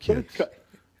 I love kids.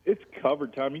 It's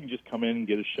covered, Tom. You can just come in and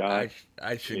get a shot.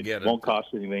 I should get it. Won't cost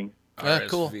anything.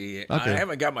 Cool. Okay. I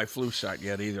haven't got my flu shot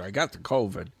yet either. I got the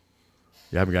COVID.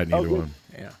 You haven't gotten either one.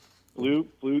 Yeah. Flu.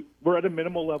 We're at a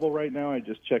minimal level right now. I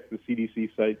just checked the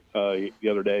CDC site the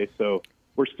other day, so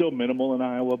we're still minimal in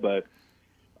Iowa. But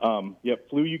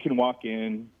flu you can walk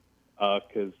in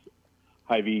because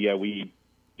Hy-Vee.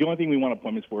 The only thing we want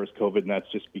appointments for is COVID, and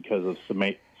that's just because of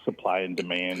supply and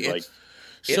demand.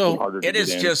 It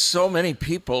is just so many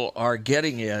people are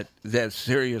getting it that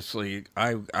seriously.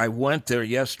 I went there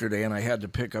yesterday and I had to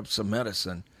pick up some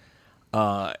medicine,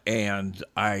 and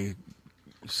I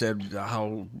said,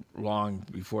 "How long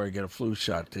before I get a flu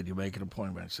shot? Did you make an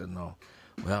appointment?" I said, "No."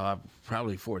 Well,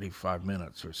 probably 45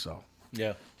 minutes or so.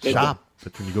 Yeah. Shop.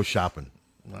 That's when you go shopping.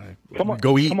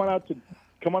 Go eat. Come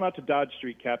on out to Dodge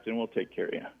Street, Captain. We'll take care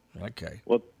of you. Okay.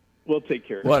 We'll take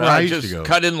care of What, you. I just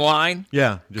cut in line?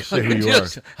 Yeah, just say who you are.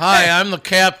 Hi, I'm the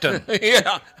captain.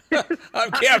 Yeah,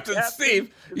 I'm Captain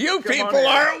Steve. You people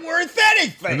aren't worth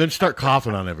anything. And then start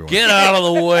coughing on everyone. Get out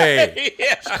of the way.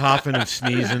 Just coughing and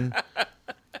sneezing.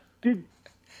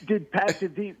 Did Pat?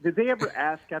 Did they ever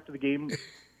ask after the game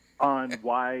on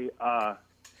why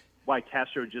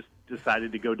Castro just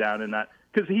decided to go down and not?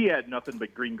 Because he had nothing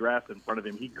but green grass in front of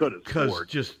him. He could have scored.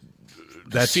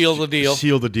 Seal the deal.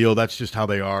 Seal the deal. That's just how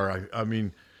they are. I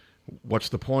mean, what's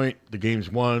the point? The game's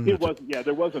won. There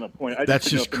wasn't a point. That's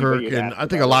just Kirk, and I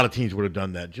think a lot of teams would have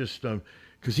done that. Just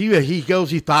because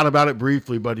he thought about it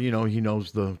briefly, but he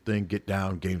knows the thing. Get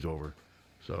down, game's over.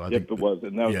 So I think it was,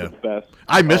 and that was the best.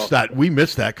 I missed that. We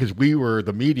missed that because we were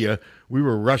the media. We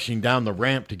were rushing down the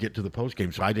ramp to get to the post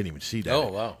game, so I didn't even see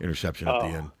that interception at the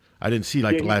end. I didn't see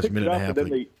the last minute and a half.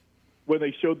 When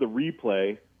they showed the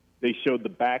replay, they showed the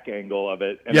back angle of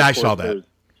it. And I saw that.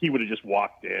 He would have just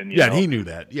walked in. And he knew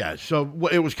that. Yeah, so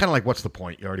it was kind of like, what's the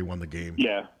point? You already won the game.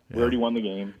 Yeah, we already won the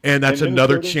game. And that's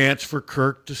another chance for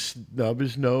Kirk to snub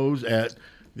his nose at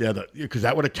because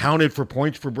that would have counted for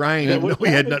points for Brian, even though he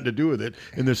had nothing to do with it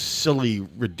in this silly,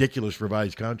 ridiculous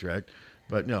revised contract.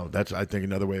 But no, that's, I think,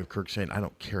 another way of Kirk saying, I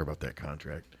don't care about that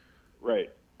contract.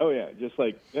 Right. Oh, yeah, just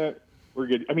like, we're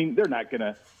good. I mean, they're not going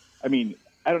to – I mean,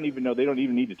 I don't even know. They don't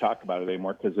even need to talk about it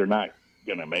anymore because they're not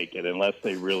going to make it unless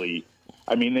they really –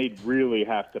 I mean, they'd really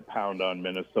have to pound on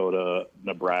Minnesota,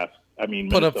 Nebraska. I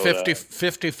mean, put up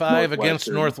 55 against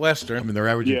Northwestern. I mean, they're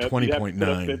averaging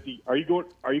 20.9. Are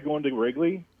you going to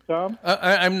Wrigley, Tom?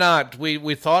 I'm not.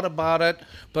 We thought about it,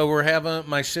 but we're having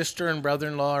my sister and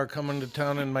brother-in-law are coming to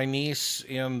town, and my niece,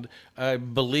 and I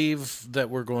believe that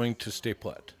we're going to stay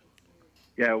put.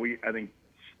 Yeah, I think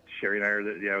Sherry and I are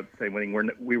the same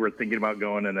thing. We were thinking about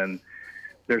going, and then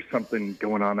there's something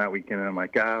going on that weekend, and I'm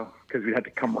like, because we had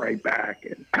to come right back,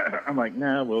 and I'm like,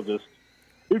 nah, we'll just.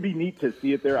 It would be neat to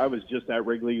see it there. I was just at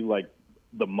Wrigley like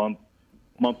the month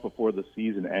before the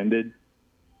season ended.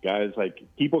 Guys, like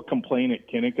people complain at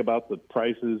Kinnick about the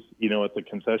prices, at the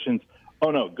concessions.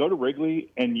 Oh no, go to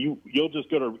Wrigley and you'll go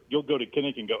to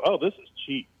Kinnick and go, oh, this is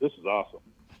cheap. This is awesome.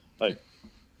 Like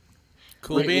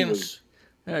cool Wrigley beans.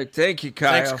 All right, thank you,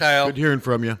 Kyle. Thanks, Kyle. Good hearing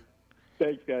from you.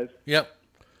 Thanks, guys. Yep.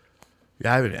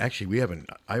 Yeah, we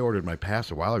haven't. I ordered my pass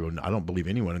a while ago. I don't believe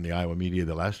anyone in the Iowa media,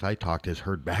 the last I talked, has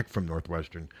heard back from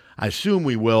Northwestern. I assume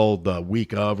we will the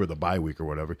week of or the bye week or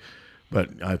whatever. But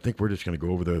I think we're just going to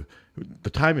go over the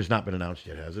time has not been announced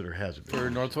yet, has it, or has it been? For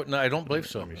Northwestern? No, I don't believe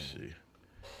so. Let me see.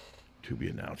 To be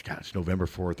announced. God, it's November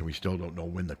 4th, and we still don't know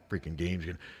when the freaking game's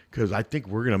going to. Because I think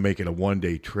we're going to make it a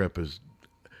one-day trip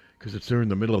because it's during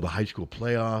the middle of the high school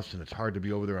playoffs, and it's hard to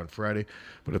be over there on Friday.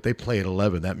 But if they play at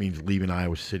 11, that means leaving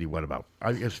Iowa City,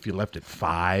 I guess if you left at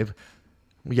 5,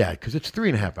 yeah, because it's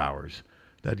 3.5 hours.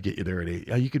 That'd get you there at 8.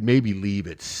 You could maybe leave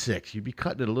at 6. You'd be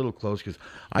cutting it a little close because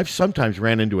I've sometimes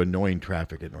ran into annoying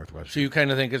traffic at Northwestern. So you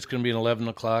kind of think it's going to be an 11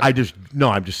 o'clock? I'm just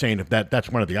saying if that's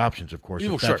one of the options, of course.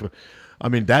 Sure.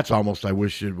 That's almost, I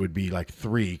wish it would be like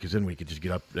 3 because then we could just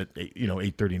get up at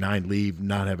 8:39, leave,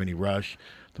 not have any rush.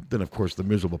 Then, of course, the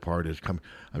miserable part is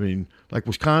like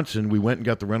Wisconsin, we went and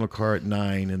got the rental car at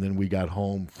 9, and then we got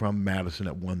home from Madison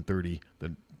at 1:30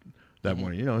 that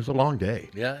morning. It was a long day.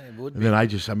 Yeah, it would be. And then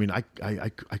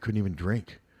I couldn't even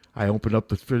drink. I opened up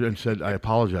the fridge and said, I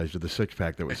apologize to the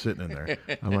 6-pack that was sitting in there.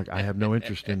 I'm like, I have no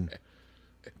interest in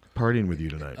partying with you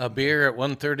tonight. A beer at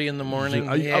 1:30 in the morning.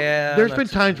 There's been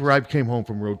times where I've came home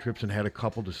from road trips and had a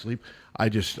couple to sleep. I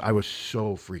was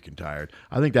so freaking tired.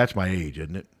 I think that's my age,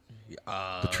 isn't it?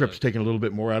 The trip's taking a little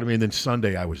bit more out of me, and then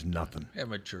Sunday I was nothing.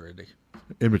 Immaturity.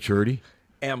 Immaturity?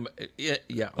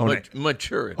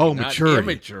 Maturity. Oh, not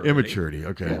maturity. Immaturity.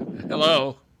 Okay. Yeah.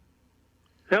 Hello.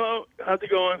 Hello. How's it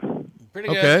going? Pretty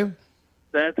good. Okay.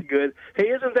 That's good. Hey,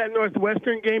 isn't that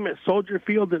Northwestern game at Soldier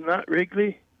Field and not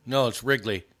Wrigley? No, it's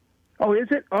Wrigley. Oh, is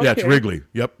it? Okay. Yeah, it's Wrigley.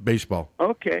 Yep, baseball.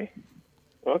 Okay.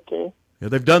 Yeah,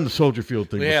 they've done the Soldier Field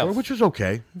thing before, which was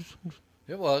okay.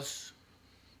 It was.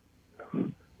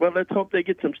 Well, let's hope they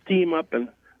get some steam up and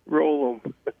roll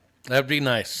them. That'd be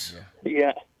nice.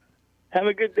 Yeah. Have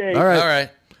a good day. All right. All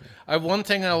right. One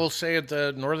thing I will say at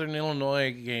the Northern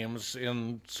Illinois games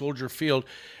in Soldier Field,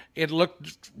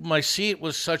 my seat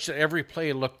was such that every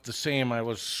play looked the same. I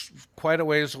was quite a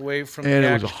ways away from and the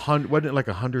it was 100. Wasn't it like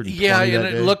 120? Yeah, and that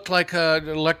it day? looked like an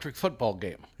electric football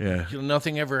game. Yeah.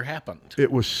 Nothing ever happened.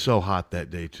 It was so hot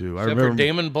that day too. I Except remember for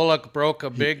Damon Bullock broke a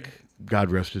big.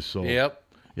 God rest his soul. Yep.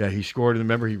 Yeah, he scored, and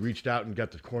remember he reached out and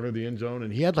got the corner of the end zone,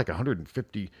 and he had like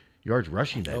 150 yards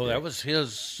rushing that day. That was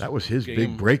his. That was his game.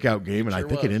 big breakout game, and I Sure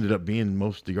think was. it ended up being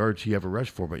most of the yards he ever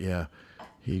rushed for. But yeah,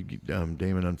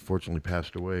 Damon unfortunately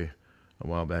passed away a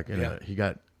while back, and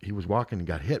he was walking and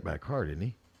got hit by a car, didn't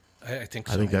he? I think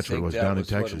so. I think that's what it was that down in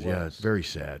was what it Texas. Yeah, was. it's very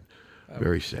sad.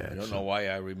 Very sad. I don't know why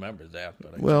I remember that,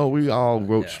 but We all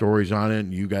wrote stories on it,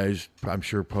 and you guys, I'm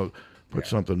sure, put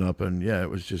something up, and yeah, it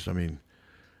was just,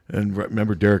 and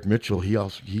remember Derek Mitchell, he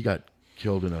got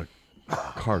killed in a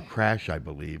car crash, I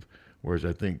believe, whereas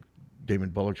I think Damon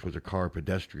Bullock's was a car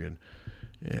pedestrian.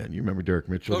 And you remember Derek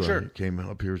Mitchell? Oh, sure. He came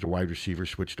up here as a wide receiver,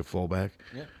 switched to fullback.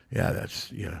 Yeah.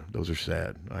 Those are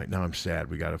sad. All right, now I'm sad.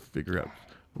 We got to figure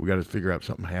out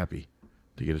something happy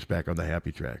to get us back on the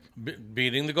happy track.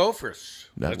 Beating the Gophers.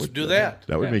 Let's do that.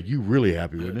 That would make you really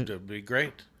happy, wouldn't it? It'd be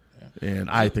great. And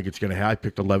I think it's going to happen. I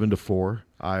picked 11-4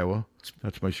 Iowa.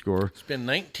 That's my score. It's been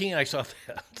 19. I saw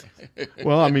that.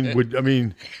 Well,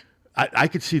 I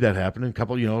could see that happening. A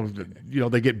couple,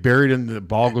 they get buried and the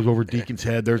ball goes over Deacon's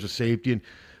head. There's a safety, and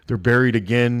they're buried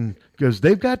again because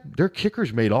they've got their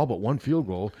kickers made all but one field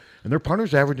goal, and their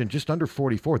punters averaging just under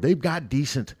 44. They've got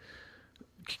decent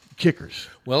kickers.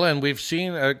 Well, and we've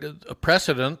seen a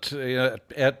precedent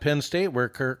at Penn State where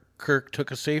Kirk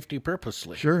took a safety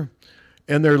purposely. Sure.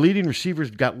 And their leading receivers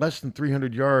got less than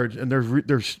 300 yards, and their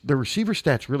receiver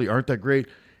stats really aren't that great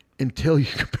until you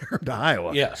compare them to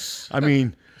Iowa. Yes.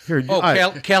 Here.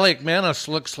 Callie McManus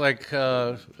looks like.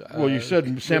 Well, you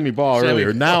said Sammy Ball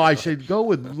earlier. Now I say go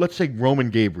with, let's say,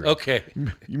 Roman Gabriel. Okay.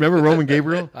 You remember Roman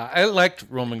Gabriel? I liked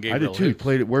Roman Gabriel. I did too. He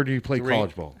played it. Where did he play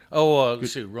college ball?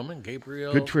 Let's see. Roman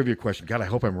Gabriel. Good trivia question. God, I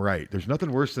hope I'm right. There's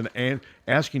nothing worse than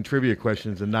asking trivia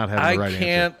questions and not having the right answer. I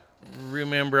can't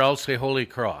remember. I'll say Holy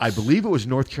Cross. I believe it was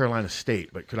North Carolina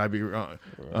State, but could I be wrong?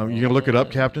 You going to look it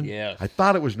up, Captain? Yes. I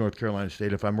thought it was North Carolina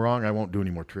State. If I'm wrong, I won't do any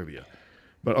more trivia.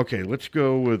 But, okay, let's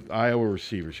go with Iowa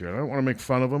receivers here. I don't want to make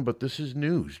fun of them, but this is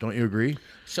news. Don't you agree?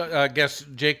 So I guess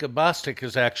Jacob Bostic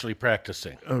is actually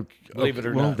practicing. Believe it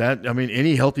or not.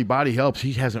 Any healthy body helps.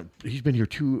 He's been here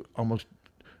almost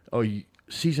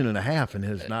season and a half and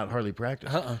has not hardly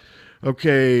practiced.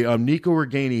 Okay, Nico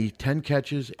Reganey, 10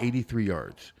 catches, 83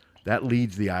 yards. That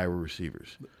leads the Iowa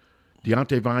receivers.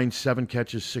 Deontay Vines, 7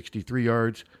 catches, 63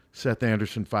 yards. Seth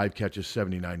Anderson, 5 catches,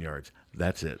 79 yards.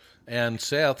 That's it. And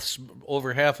Seth's,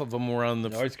 over half of them were on the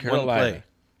North one Carolina. play.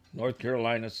 North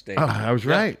Carolina State. I was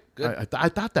right. I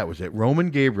thought that was it. Roman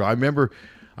Gabriel. I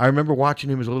remember watching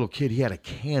him as a little kid. He had a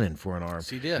cannon for an arm. Yes,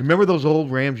 he did. Remember those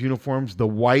old Rams uniforms? The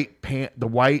white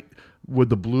with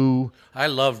the blue. I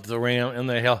loved the Ram and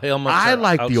the helmets. I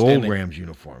like the old Rams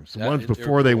uniforms. The ones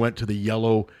before they went to the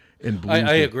yellow and blue.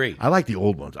 I agree. I like the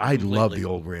old ones. I love the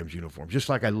old Rams uniforms, just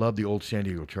like I love the old San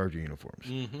Diego Charger uniforms.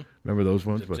 Mm-hmm. Remember those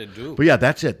ones? They do. But yeah,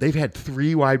 that's it. They've had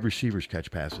 3 wide receivers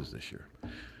catch passes this year.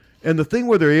 And the thing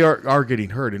where they are getting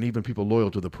hurt, and even people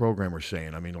loyal to the program are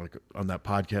saying, like on that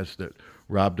podcast that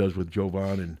Rob does with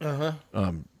Jovan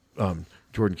and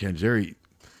Jordan Canzeri,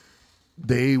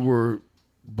 they were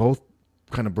both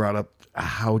kind of brought up,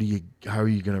 how are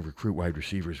you going to recruit wide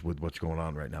receivers with what's going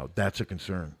on right now? That's a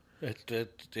concern.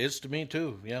 It is to me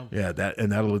too. Yeah. Yeah, that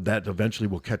eventually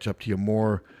will catch up to you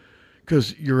more,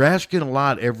 because you're asking a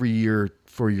lot every year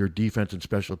for your defense and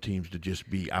special teams to just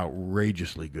be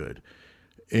outrageously good.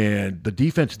 And the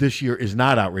defense this year is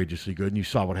not outrageously good, and you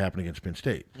saw what happened against Penn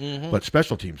State. But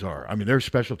special teams are. I mean, their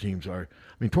special teams are.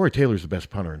 I mean, Torrey Taylor's the best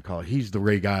punter in college. He's the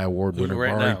Ray Guy Award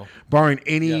winner. Barring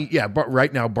any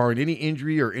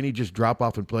injury or any just drop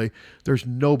off in play, there's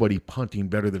nobody punting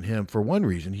better than him. For one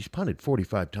reason, he's punted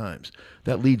 45 times.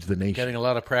 That leads the nation. Getting a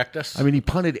lot of practice. I mean, he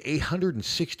punted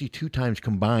 862 times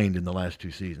combined in the last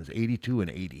 2 seasons, 82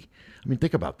 and 80. I mean,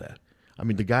 think about that. I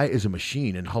mean, the guy is a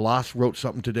machine. And Halas wrote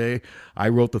something today. I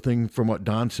wrote the thing from what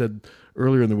Don said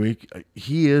earlier in the week.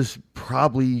 He is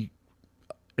probably,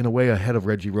 in a way, ahead of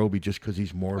Reggie Roby just because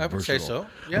he's more versatile. I would say so.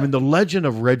 Yeah. I mean, the legend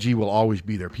of Reggie will always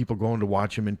be there. People going to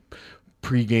watch him in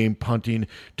pregame punting,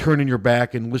 turning your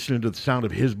back and listening to the sound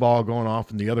of his ball going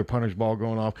off and the other punter's ball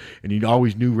going off. And you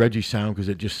always knew Reggie's sound because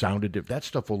it just sounded different. That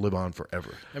stuff will live on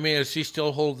forever. I mean, does he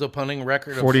still hold the punting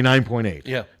record? 49.8.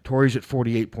 Yeah. Torrey's at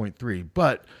 48.3.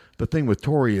 But the thing with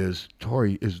Torrey is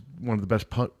one of the best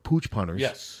pooch punters.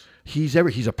 Yes. He's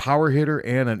a power hitter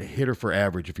and a hitter for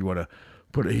average, if you want to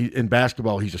put it. In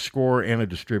basketball, he's a scorer and a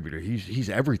distributor.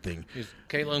 He's everything. He's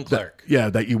Caitlin Clark.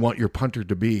 That you want your punter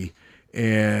to be.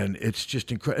 And it's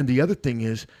just incredible. And the other thing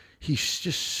is he's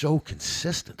just so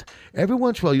consistent. Every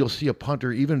once in a while you'll see a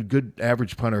punter, even a good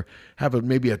average punter, have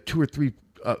maybe a 2 or 3,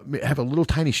 have a little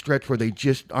tiny stretch where they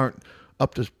just aren't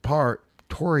up to par.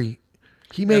 Torrey,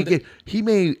 he may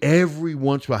every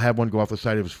once in a while have one go off the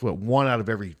side of his foot, one out of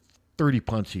every 30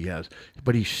 punts he has,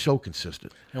 but he's so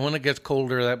consistent. And when it gets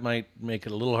colder, that might make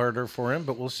it a little harder for him,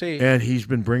 but we'll see. And he's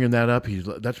been bringing that up.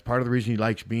 That's part of the reason he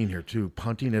likes being here, too.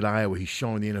 Punting at Iowa, he's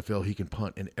showing the NFL he can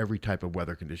punt in every type of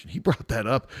weather condition. He brought that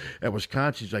up at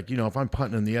Wisconsin. He's like, if I'm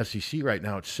punting in the SEC right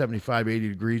now, it's 75, 80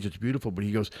 degrees. It's beautiful. But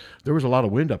he goes, there was a lot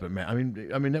of wind up at I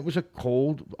mean, it was a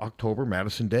cold October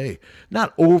Madison day.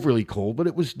 Not overly cold, but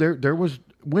it was there was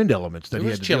wind elements that he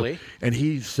had to chilly. And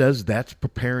he says that's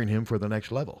preparing him for the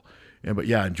next level. But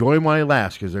enjoy him while he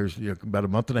lasts, because there's about a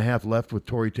month and a half left with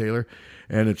Torrey Taylor.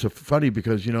 And it's funny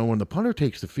because, when the punter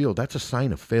takes the field, that's a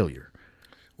sign of failure.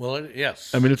 Well,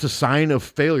 yes. I mean, it's a sign of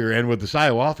failure. And with this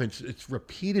Iowa offense, it's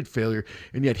repeated failure.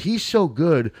 And yet he's so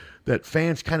good that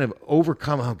fans kind of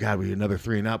overcome, oh, God, we get another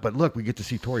 3 and out. But look, we get to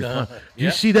see Torrey punt. Do you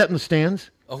see that in the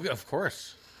stands? Oh, of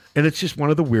course. And it's just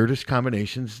one of the weirdest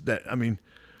combinations that, because,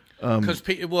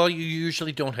 you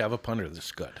usually don't have a punter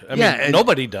this good. I mean,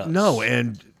 nobody does. No,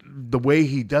 and the way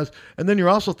he does. And then you're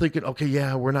also thinking,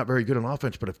 okay, we're not very good on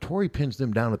offense, but if Torrey pins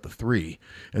them down at the 3,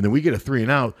 and then we get a 3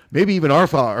 and out, maybe even our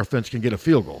offense can get a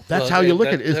field goal. That's how you look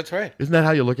at it. That's right. Isn't that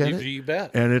how you look at it? You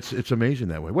bet. And it's amazing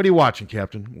that way. What are you watching,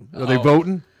 Captain? Are they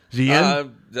voting? Is he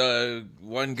in? The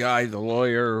one guy, the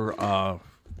lawyer,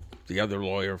 the other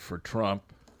lawyer for Trump.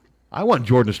 I want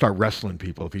Jordan to start wrestling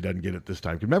people if he doesn't get it this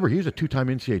time. Remember, he was a 2-time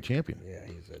NCAA champion. Yeah,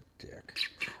 he's a dick.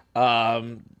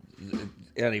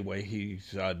 Anyway,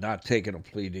 he's not taking a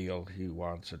plea deal. He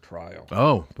wants a trial.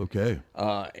 Oh, okay.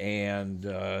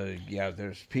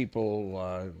 There's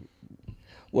people.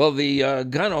 The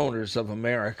gun owners of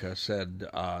America said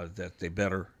that they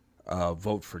better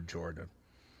vote for Jordan.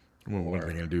 Well, what are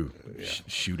they going to do?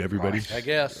 Shoot everybody? I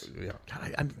guess. Yeah.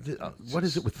 God, what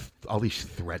is it with all these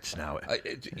threats now?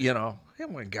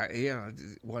 One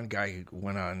guy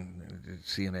went on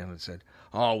CNN and said,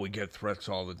 "Oh, we get threats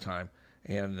all the time."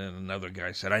 And then another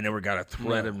guy said, "I never got a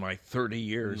threat in my 30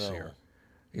 years here."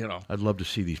 I'd love to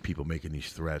see these people making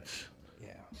these threats.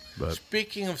 Yeah. But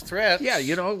speaking of threats,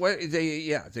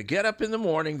 they get up in the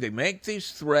morning, they make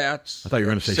these threats. I thought you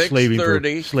were going to say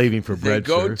slaving for bread, they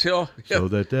go sir, till so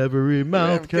that every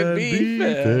mouth can be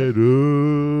fed.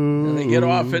 And they get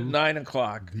off at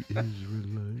 9:00. The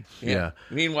Israelites. Yeah.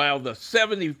 Meanwhile, the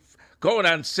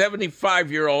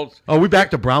 75-year-olds. Oh, we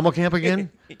back to Bromwell camp again?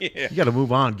 Yeah. You got to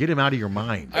move on. Get him out of your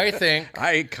mind. I think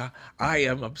I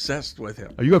am obsessed with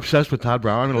him. Are you obsessed with Todd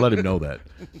Brown? I'm going to let him know that.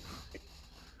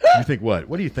 You think what?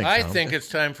 What do you think, I Tom? think it's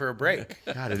time for a break.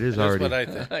 God, it is That's already. what I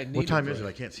think. What time is it?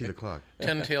 I can't see the clock.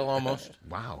 10 till almost.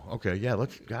 Wow. Okay. Yeah.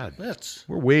 Let's.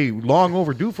 We're way long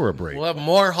overdue for a break. We'll have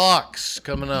more Hawks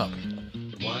coming up.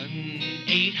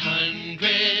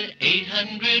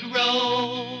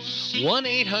 1-800-800-ROSE.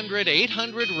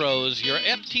 1-800-800-ROSE. Your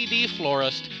FTD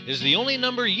florist is the only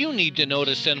number you need to know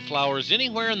to send flowers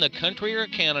anywhere in the country or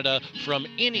Canada from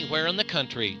anywhere in the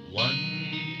country.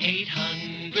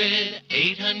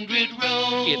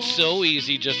 1-800-800-ROSE. It's so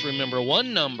easy. Just remember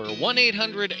one number.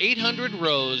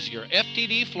 1-800-800-ROSE. Your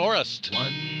FTD florist.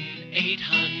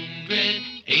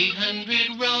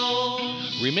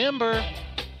 1-800-800-ROSE. Remember,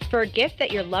 for a gift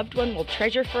that your loved one will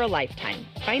treasure for a lifetime.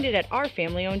 Find it at our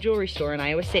family-owned jewelry store in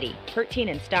Iowa City,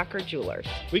 Herteen and Stocker Jewelers.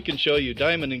 We can show you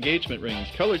diamond engagement rings,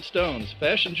 colored stones,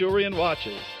 fashion jewelry, and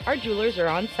watches. Our jewelers are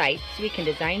on site so we can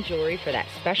design jewelry for that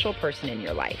special person in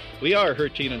your life. We are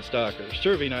Herteen and Stocker,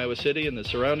 serving Iowa City and the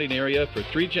surrounding area for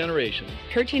 3 generations.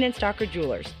 Herteen and Stocker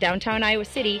Jewelers, downtown Iowa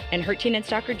City, and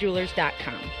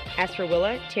HerteenandStockerJewelers.com. Ask for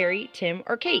Willa, Terry, Tim,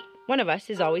 or Kate. One of us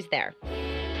is always there.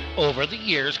 Over the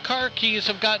years, car keys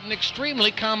have gotten extremely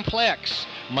complex.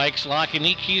 Mike's Lock and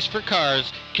E-Keys for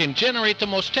Cars can generate the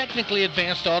most technically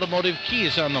advanced automotive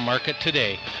keys on the market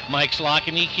today. Mike's Lock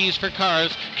and E-Keys for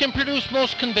Cars can produce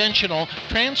most conventional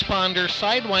transponder,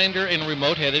 sidewinder, and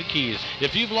remote-headed keys.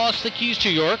 If you've lost the keys to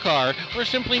your car or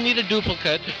simply need a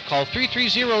duplicate, call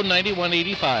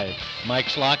 330-9185.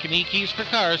 Mike's Lock and E-Keys for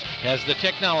Cars has the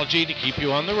technology to keep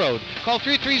you on the road. Call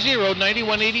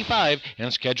 330-9185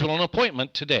 and schedule an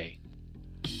appointment today.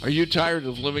 Are you tired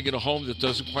of living in a home that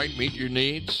doesn't quite meet your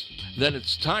needs? Then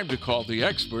it's time to call the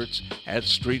experts at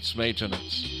Streets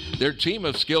Maintenance. Their team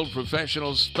of skilled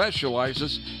professionals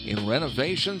specializes in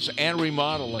renovations and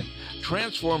remodeling,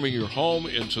 transforming your home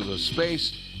into the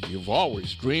space you've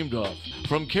always dreamed of.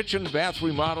 From kitchen and bath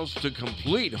remodels to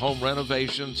complete home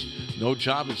renovations, no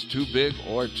job is too big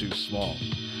or too small.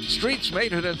 Streets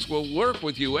Maintenance will work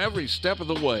with you every step of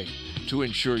the way to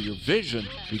ensure your vision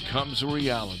becomes a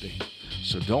reality.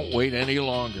 So don't wait any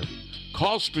longer.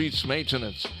 Call Streets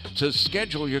Maintenance to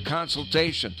schedule your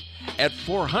consultation at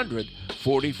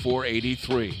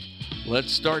 400-4483.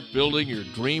 Let's start building your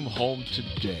dream home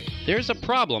today. There's a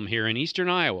problem here in eastern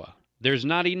Iowa. There's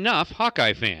not enough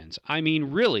Hawkeye fans. I mean,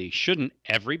 really, shouldn't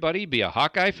everybody be a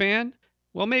Hawkeye fan?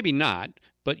 Well, maybe not,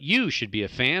 but you should be a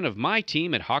fan of my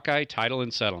team at Hawkeye Title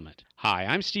and Settlement. Hi,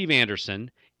 I'm Steve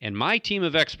Anderson, and my team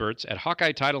of experts at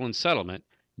Hawkeye Title and Settlement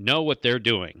know what they're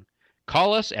doing.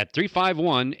 Call us at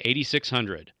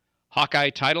 351-8600. Hawkeye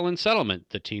Title and Settlement,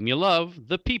 the team you love,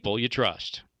 the people you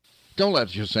trust. Don't let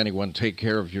just anyone take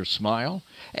care of your smile.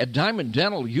 At Diamond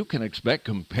Dental, you can expect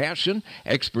compassion,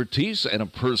 expertise, and a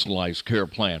personalized care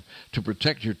plan to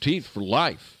protect your teeth for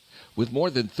life. With more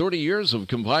than 30 years of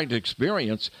combined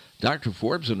experience, Dr.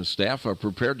 Forbes and his staff are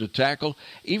prepared to tackle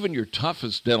even your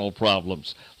toughest dental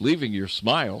problems, leaving your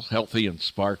smile healthy and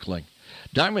sparkling.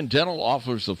 Diamond Dental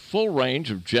offers a full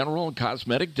range of general and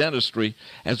cosmetic dentistry,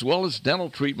 as well as dental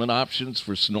treatment options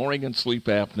for snoring and sleep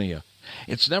apnea.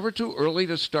 It's never too early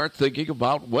to start thinking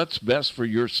about what's best for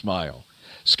your smile.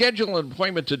 Schedule an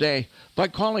appointment today by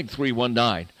calling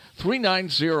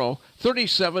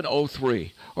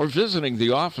 319-390-3703 or visiting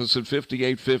the office at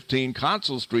 5815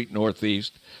 Consul Street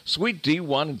Northeast, Suite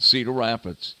D1 in Cedar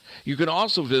Rapids. You can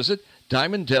also visit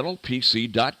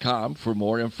DiamondDentalPC.com for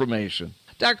more information.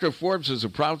 Dr. Forbes is a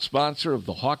proud sponsor of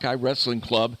the Hawkeye Wrestling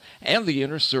Club and the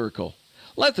Inner Circle.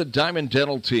 Let the Diamond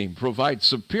Dental team provide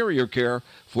superior care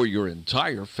for your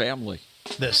entire family.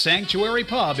 The Sanctuary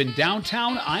Pub in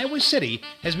downtown Iowa City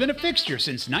has been a fixture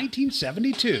since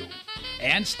 1972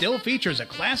 and still features a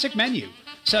classic menu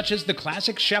such as the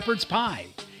classic shepherd's pie,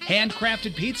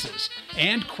 handcrafted pizzas,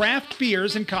 and craft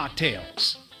beers and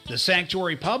cocktails. The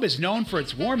Sanctuary Pub is known for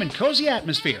its warm and cozy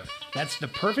atmosphere. That's the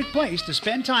perfect place to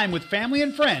spend time with family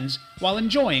and friends while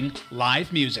enjoying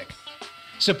live music.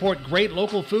 Support great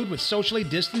local food with socially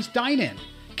distanced dine-in,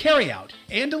 carry-out,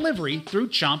 and delivery through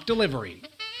Chomp Delivery.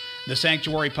 The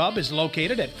Sanctuary Pub is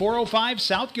located at 405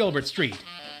 South Gilbert Street.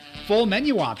 Full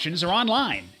menu options are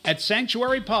online at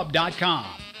sanctuarypub.com.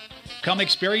 Come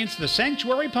experience the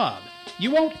Sanctuary Pub.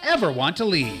 You won't ever want to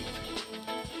leave.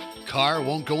 Car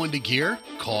won't go into gear?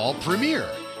 Call Premier.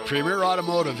 Premier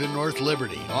Automotive in North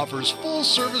Liberty offers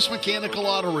full-service mechanical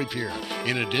auto repair,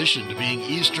 in addition to being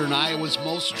Eastern Iowa's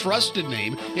most trusted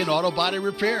name in auto body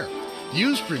repair.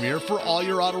 Use Premier for all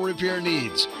your auto repair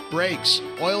needs: brakes,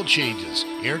 oil changes,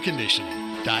 air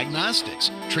conditioning, diagnostics,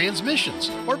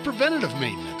 transmissions, or preventative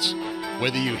maintenance.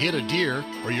 Whether you hit a deer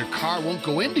or your car won't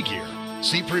go into gear,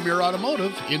 see Premier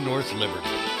Automotive in North Liberty.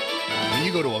 When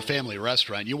you go to a family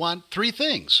restaurant, you want 3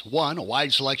 things. 1, a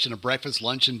wide selection of breakfast,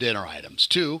 lunch, and dinner items.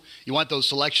 2, you want those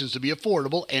selections to be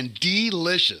affordable and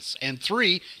delicious. And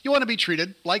 3, you want to be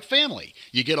treated like family.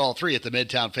 You get all 3 at the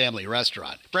Midtown Family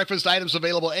Restaurant. Breakfast items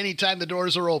available anytime the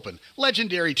doors are open.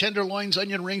 Legendary tenderloins,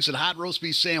 onion rings, and hot roast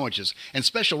beef sandwiches. And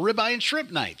special ribeye and shrimp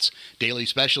nights. Daily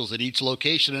specials at each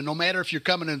location. And no matter if you're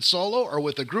coming in solo or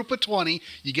with a group of 20,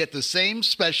 you get the same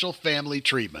special family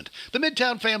treatment. The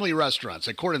Midtown Family Restaurants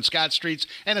at Court and Scott Streets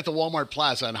and at the Walmart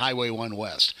Plaza on Highway 1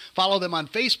 West. Follow them on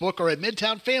Facebook or at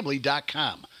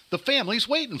midtownfamily.com. The family's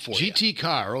waiting for you. GT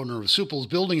Carr, owner of Supple's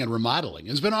Building and Remodeling,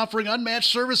 has been offering unmatched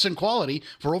service and quality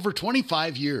for over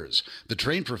 25 years. The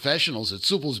trained professionals at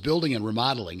Supple's Building and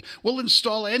Remodeling will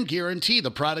install and guarantee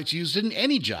the products used in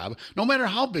any job, no matter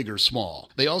how big or small.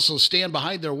 They also stand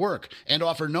behind their work and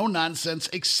offer no-nonsense,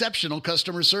 exceptional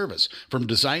customer service from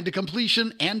design to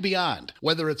completion and beyond.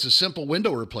 Whether it's a simple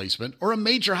window replacement or a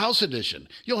major house addition,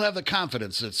 you'll have the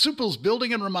confidence that Supple's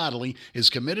Building and Remodeling is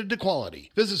committed to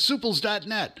quality. Visit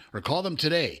supples.net or call them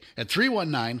today at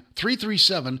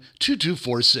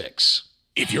 319-337-2246.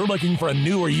 If you're looking for a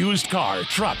new or used car,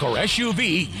 truck, or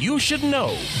SUV, you should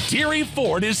know Deary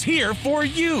Ford is here for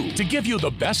you. To give you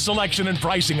the best selection and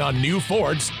pricing on new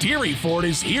Fords, Deary Ford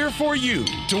is here for you.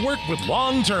 To work with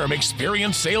long-term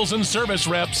experienced sales and service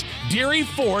reps, Deary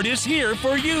Ford is here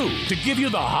for you. To give you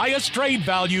the highest trade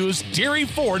values, Deary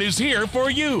Ford is here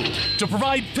for you. To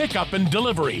provide pickup and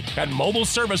delivery and mobile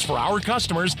service for our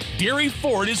customers, Deary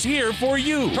Ford is here for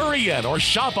you. Hurry in or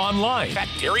shop online at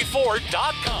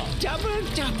DearyFord.com.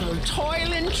 Double,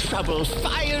 toil and trouble,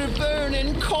 fire burn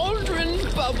and cauldron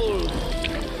bubble.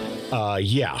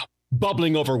 Yeah.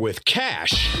 Bubbling over with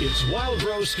cash. It's Wild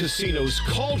Rose Casino's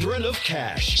Cauldron of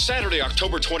Cash. Saturday,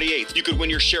 October 28th, you could win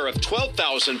your share of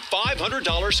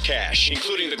 $12,500 cash,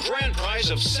 including the grand prize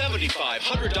of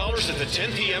 $7,500 at the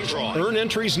 10 p.m. draw. Earn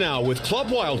entries now with Club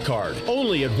Wildcard,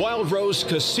 only at Wild Rose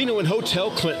Casino and Hotel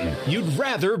Clinton. You'd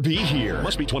rather be here.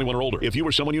 Must be 21 or older. If you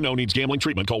or someone you know needs gambling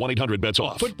treatment, call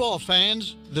 1-800-BETS-OFF. Football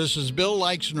fans, this is Bill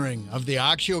Leixenring of the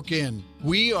Oxyoke Inn.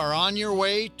 We are on your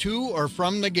way to or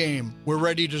from the game. We're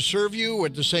ready to serve you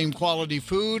with the same quality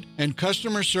food and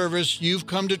customer service you've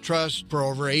come to trust for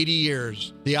over 80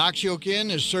 years. The Oxyoke Inn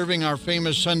is serving our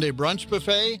famous Sunday brunch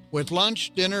buffet with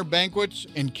lunch, dinner, banquets,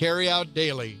 and carry-out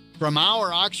daily. From our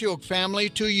Oxyoke family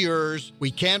to yours, we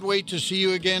can't wait to see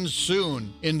you again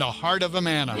soon in the heart of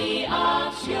Amana. The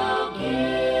Oxyoke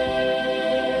Inn.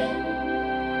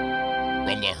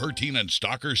 From the Hertine and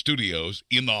Stalker Studios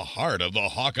in the heart of the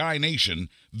Hawkeye Nation,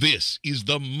 this is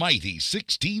the mighty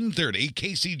 1630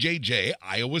 KCJJ,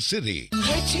 Iowa City.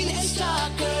 Hertine and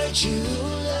Stalker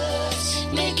Jewelers,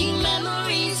 making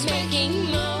memories,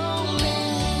 making moments.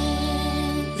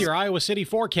 Your Iowa City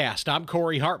forecast. I'm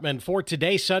Corey Hartman. For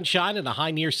today, sunshine and a high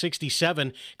near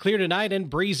 67. Clear tonight and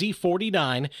breezy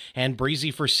 49. And breezy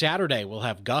for Saturday. We'll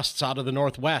have gusts out of the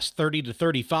northwest 30 to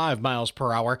 35 miles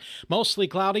per hour. Mostly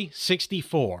cloudy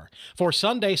 64. For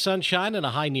Sunday, sunshine and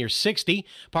a high near 60.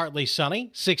 Partly sunny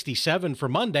 67 for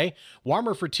Monday.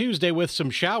 Warmer for Tuesday with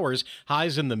some showers.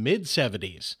 Highs in the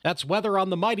mid-70s. That's weather on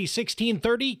the mighty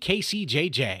 1630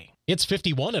 KCJJ. It's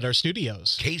 51 at our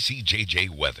studios.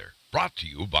 KCJJ weather. Brought to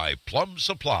you by Plum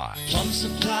Supply. Plum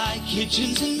Supply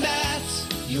kitchens and baths.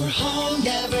 Your home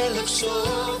never looks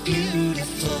so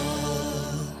beautiful.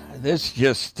 This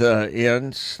just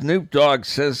in. Snoop Dogg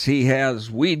says he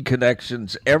has weed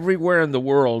connections everywhere in the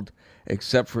world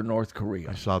except for North Korea.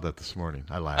 I saw that this morning.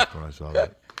 I laughed when I saw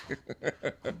that.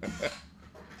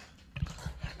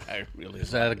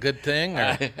 Is that a good thing?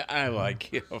 Or? I like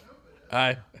him.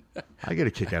 I get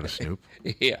a kick out of Snoop.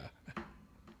 Yeah.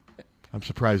 I'm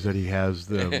surprised that he has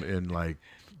them in like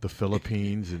the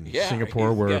Philippines and Yeah,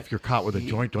 Singapore, where yeah. if you're caught with a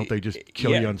joint, don't they just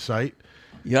kill you on sight?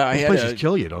 Yeah, Those places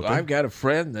kill you, don't they? I've got a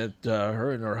friend that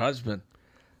her and her husband,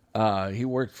 he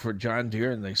worked for John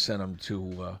Deere, and they sent him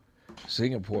to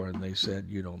Singapore, and they said,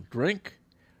 you don't drink,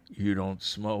 you don't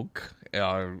smoke,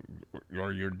 or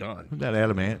you're done. Isn't that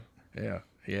Adam Ant? Yeah,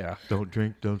 yeah. Don't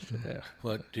drink, don't smoke. Yeah.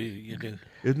 What do you do?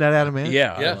 Isn't that Adam Ant?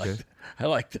 Yeah, Yes. I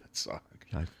like that song.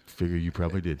 I figure you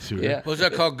probably did, too. Yeah. What was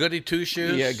that called? Goody Two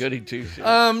Shoes? Yeah, Goody Two Shoes.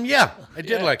 Yeah, I did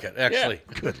Yeah. like it, actually.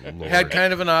 Yeah. Good Lord. Had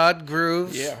kind of an odd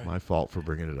groove. Yeah. My fault for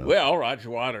bringing it up. Well, Roger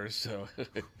Waters, so.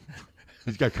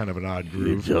 He's got kind of an odd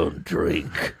groove. You don't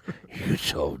drink, you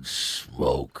don't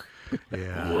smoke.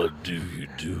 Yeah. What do you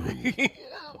do?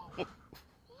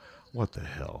 What the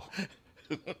hell?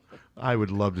 I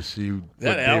would love to see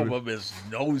That album is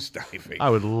nosediving. I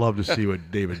would love to see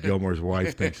what David Gilmour's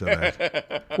wife thinks of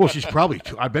that. Well, she's probably.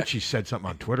 I bet she said something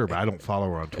on Twitter, but I don't follow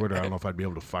her on Twitter. I don't know if I'd be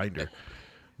able to find her.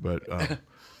 But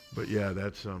yeah,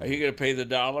 that's. Are you going to pay the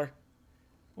dollar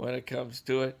when it comes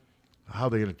to it? How are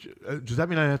they going to? Does that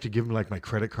mean I have to give them like my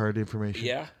credit card information?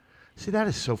 Yeah. See, that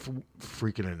is so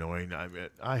freaking annoying. I mean,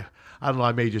 I don't know.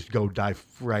 I may just go dive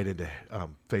right into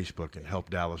Facebook and help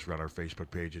Dallas run our Facebook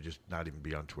page and just not even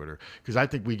be on Twitter, because I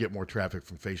think we get more traffic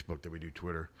from Facebook than we do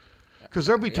Twitter. Because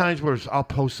there'll be times where I'll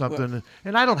post something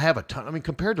and I don't have a ton. I mean,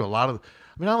 compared to a lot of,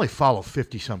 I only follow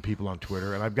 50-some people on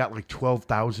Twitter, and I've got like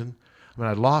 12,000. I mean,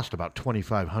 I lost about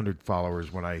 2,500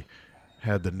 followers when I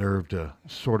had the nerve to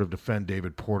sort of defend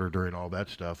David Porter during all that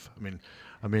stuff.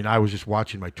 I mean, I was just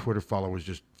watching my Twitter followers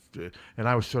just And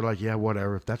I was sort of like, yeah,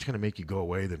 whatever. If that's going to make you go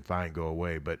away, then fine, go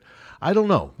away. But I don't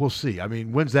know. We'll see. I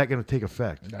mean, when's that going to take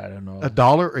effect? I don't know.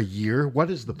 $1 a year? What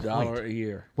is the point? $1 a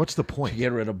year. What's the point? To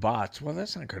get rid of bots. Well,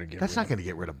 that's not going to get That's rid not of going to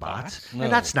get rid of bots. No.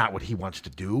 And that's not what he wants to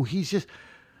do. He's just,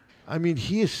 I mean,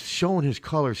 he is showing his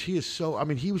colors. He is so, I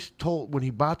mean, he was told when he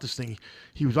bought this thing,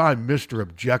 he was, I'm Mr.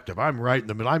 Objective. I'm right in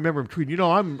the middle. I remember him tweeting,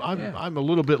 I'm a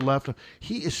little bit left.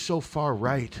 He is so far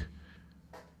right.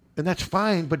 And that's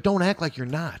fine, but don't act like you're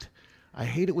not. I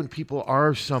hate it when people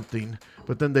are something,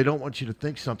 but then they don't want you to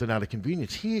think something out of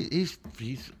convenience. He's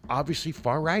obviously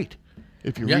far right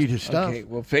if you read his stuff. Okay,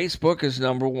 well, Facebook is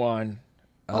number 1.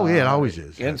 Oh, yeah, it always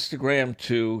is. Instagram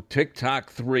 2,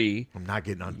 TikTok 3. I'm not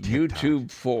getting on TikTok.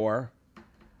 YouTube 4,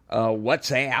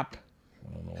 WhatsApp. I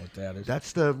don't know what that is.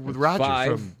 That's with Roger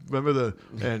 5. from, remember the...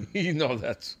 And, you know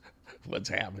that's what's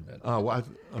happening. Oh,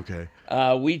 okay.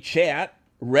 WeChat,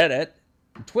 Reddit.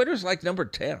 Twitter's like number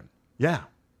 10. Yeah.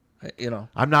 You know,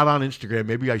 I'm not on Instagram.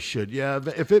 Maybe I should. Yeah,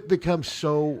 if it becomes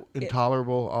so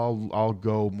intolerable, I'll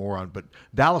go more on. But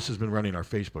Dallas has been running our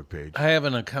Facebook page. I have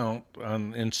an account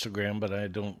on Instagram, but I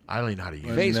don't even know how to use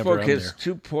it. Facebook has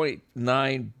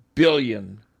 2.9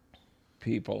 billion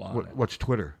people on it. What's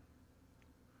Twitter?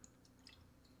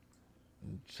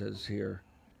 It says here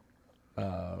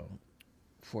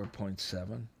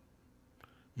 4.7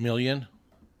 million.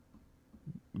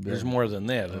 There's more than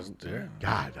that, isn't there?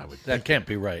 God, that can't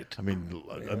be right. I mean,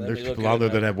 there's people out there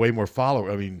that have way more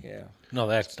followers. I mean, no,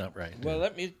 that's not right. Well,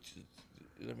 let me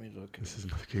look. This is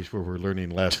another case where we're learning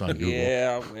less on Google.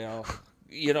 Yeah, well,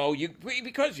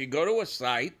 because you go to a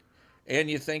site and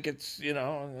you think it's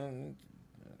a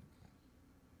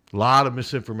lot of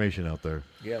misinformation out there.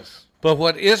 Yes. But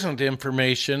what isn't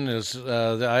information is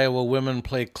the Iowa women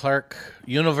play Clark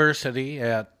University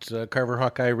at Carver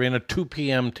Hawkeye Arena, 2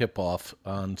 p.m. tip-off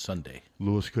on Sunday.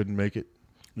 Lewis couldn't make it?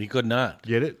 He could not.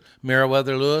 Get it?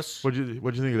 Meriwether Lewis? What'd you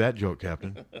think of that joke,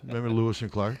 Captain? Remember Lewis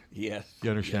and Clark? Yes.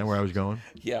 You understand where I was going?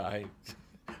 Yeah,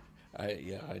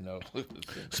 I know.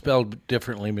 Spelled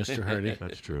differently, Mr. Hardy.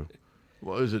 That's true.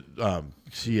 Well, is it Clarke,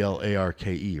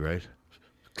 right?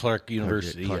 Clark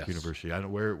University, Clark yes. University. I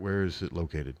don't. Where is it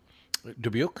located?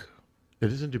 Dubuque.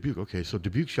 It is in Dubuque. Okay, so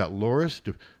Dubuque shot Loris.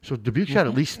 So Dubuque shot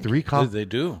at least 3 colleges. They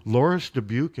do. Loris,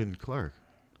 Dubuque, and Clark.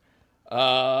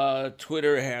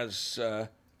 Twitter has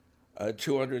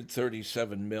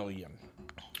 237 million.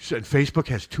 So, and Facebook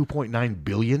has 2.9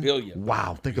 billion? Billion.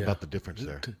 Wow, think about the difference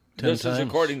there. This is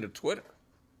according to Twitter.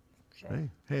 So.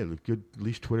 Hey, good. At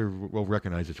least Twitter will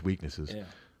recognize its weaknesses. Yeah.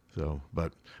 So,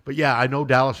 but yeah, I know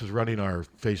Dallas is running our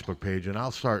Facebook page, and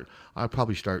I'll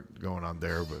probably start going on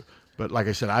there, but like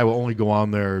I said, I will only go on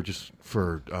there just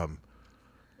for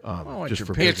just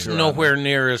for it's nowhere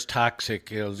near as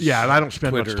toxic as and I don't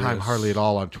spend Twitter much time hardly at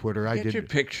all on Twitter. Get your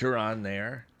picture on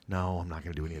there. No, I'm not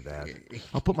going to do any of that.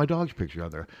 I'll put my dog's picture on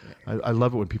there. I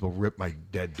love it when people rip my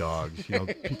dead dogs. People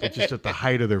just at the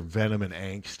height of their venom and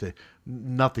angst.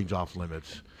 Nothing's off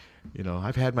limits.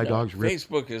 I've had my dogs ripped.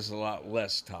 Facebook is a lot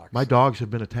less toxic. My dogs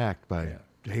have been attacked by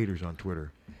haters on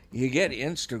Twitter. You get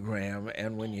Instagram,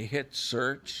 and when you hit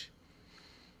search,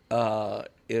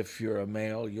 if you're a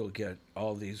male, you'll get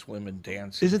all these women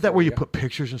dancing. Isn't that where you put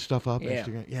pictures and stuff up? Yeah.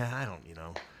 Instagram? Yeah, I don't,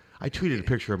 I tweeted a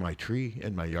picture of my tree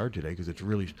in my yard today because it's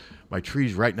really, my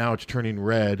tree's right now, it's turning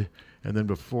red, and then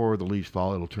before the leaves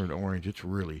fall, it'll turn orange. It's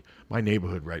really, my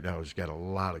neighborhood right now has got a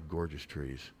lot of gorgeous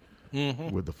trees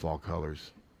with the fall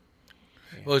colors.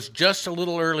 Well, it's just a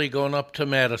little early going up to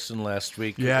Madison last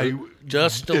week. Yeah,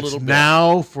 just a little bit.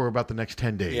 Now for about the next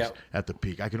 10 days Yep. at the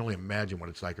peak. I can only imagine what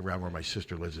it's like around where my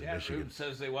sister lives in Michigan. Rube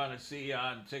says they want to see you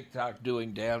on TikTok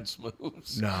doing dance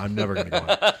moves. No, I'm never going to go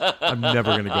on. I'm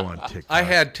never going to go on TikTok. I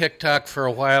had TikTok for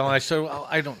a while, and I said, well,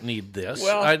 I don't need this.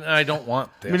 Well, I don't want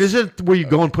this. I mean, is it where you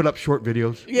go and put up short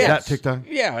videos? Yes. That TikTok?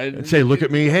 Yeah. And say, look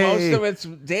at me, hey. Most of it's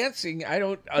dancing. I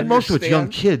don't understand. And most of it's young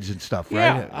kids and stuff, right?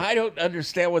 Yeah, I don't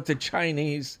understand what the Chinese,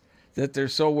 that they're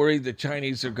so worried the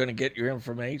Chinese are going to get your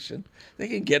information. They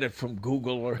can get it from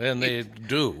Google. And they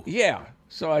do. Yeah.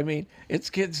 So, I mean, it's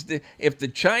kids. If the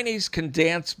Chinese can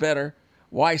dance better,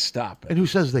 why stop it? And who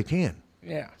says they can?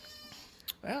 Yeah.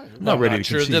 Well, I'm not ready to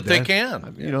sure concede that they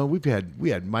can.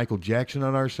 We had Michael Jackson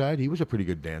on our side. He was a pretty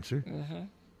good dancer. Mm-hmm.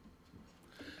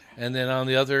 And then on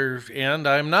the other end,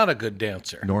 I'm not a good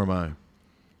dancer. Nor am I.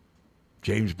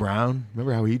 James Brown,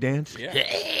 remember how he danced? Yeah.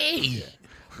 Hey!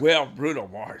 Well, Bruno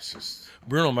Mars.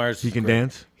 He can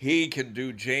dance? He can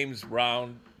do James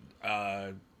Brown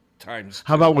times.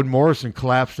 How about when Morrison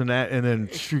collapsed in that and then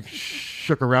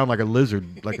shook around like a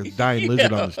lizard, like a dying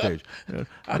lizard on the stage?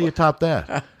 How do you top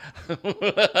that?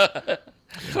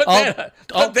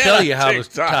 I'll tell you how to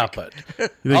top it.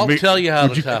 I'll tell you how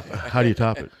to top it. How do you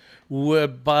top it?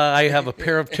 I have a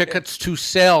pair of tickets to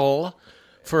sell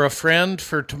for a friend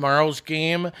for tomorrow's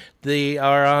game. They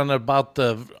are on about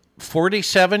the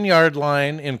 47-yard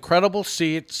line. Incredible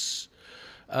seats.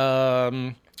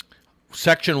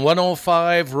 Section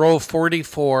 105, row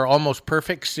 44, almost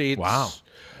perfect seats. Wow.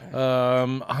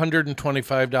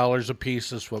 $125 a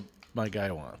piece is what my guy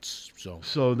wants.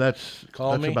 So that's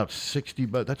me. about 60,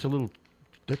 but that's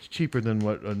cheaper than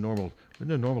what a normal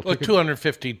Well, ticket.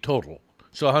 250 total,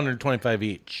 so 125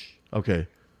 each. Okay,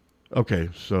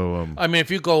 so I mean, if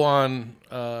you go on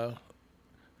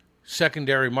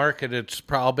secondary market,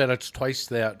 I'll bet it's twice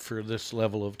that for this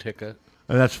level of ticket.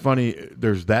 and that's funny.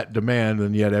 There's that demand,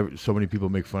 and yet so many people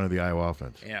make fun of the Iowa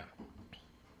offense. Yeah,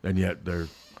 and yet they're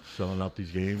selling out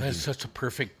these games. It's such a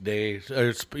perfect day.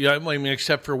 I mean,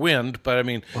 except for wind, but I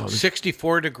mean,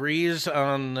 64 degrees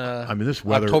on this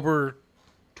weather, October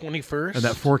 21st. And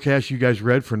that forecast you guys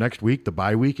read for next week, the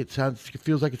bye week, it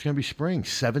feels like it's going to be spring,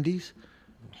 70s,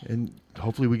 and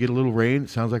hopefully we get a little rain. It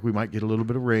sounds like we might get a little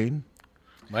bit of rain.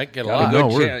 Might get a lot.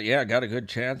 Got a good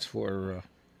chance for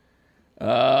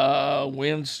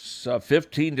winds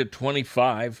 15 to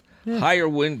 25. Yeah. Higher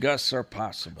wind gusts are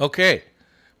possible. Okay,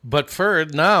 but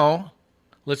now,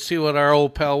 let's see what our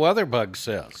old pal Weatherbug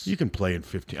says. You can play in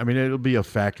 15. I mean, it'll be a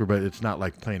factor, but it's not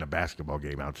like playing a basketball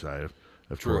game outside,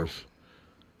 of course.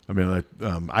 I mean,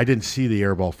 I didn't see the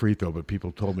airball free throw, but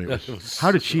people told me it was.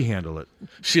 How did she handle it?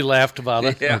 She laughed about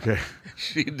it. Yeah, okay.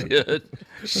 She did.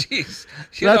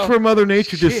 That's where Mother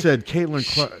Nature just said,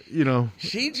 Caitlin,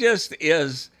 She just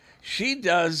is.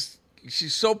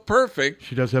 She's so perfect.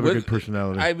 She does have a good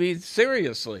personality. I mean,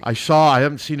 seriously. I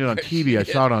haven't seen it on TV. I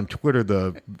saw it on Twitter,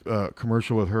 the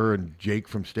commercial with her and Jake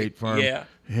from State Farm. Yeah.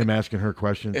 Him asking her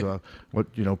questions,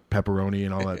 pepperoni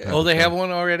and all that. Oh, they have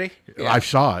one already? Yeah. I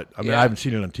saw it. I mean, I haven't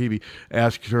seen it on TV.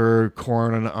 Asked her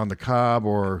corn on the cob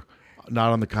or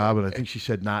not on the cob, and I think she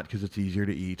said not because it's easier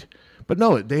to eat. But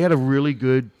no, they had a really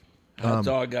good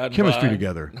chemistry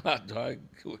together. Hot dog.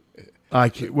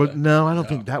 No, I don't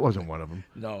think that wasn't one of them.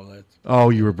 No, that's. Oh,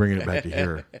 you were bringing it back to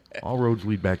here. All roads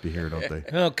lead back to here, don't they?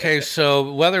 Okay, so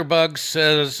Weatherbug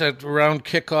says at around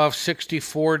kickoff,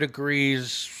 64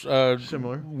 degrees,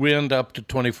 similar wind up to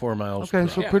 24 miles. Okay,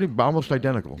 so pretty almost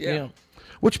identical. Yeah.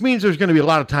 Which means there's going to be a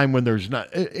lot of time when there's not.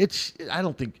 I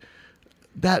don't think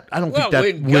that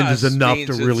wind is enough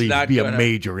to really be a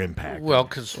major impact. Well,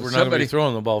 because we're not going to be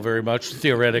throwing the ball very much,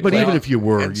 theoretically. But even if you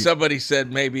were. And somebody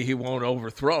said maybe he won't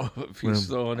overthrow if he's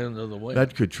throwing into the wind.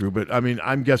 That could be true. But, I mean,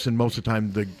 I'm guessing most of the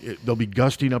time they'll be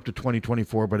gusting up to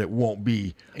 20-24, but it won't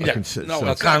be a consistent. No,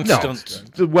 a constant.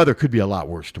 No, the weather could be a lot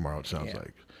worse tomorrow, it sounds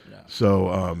like. Yeah. So,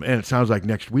 and it sounds like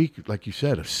next week, like you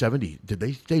said, a 70. Did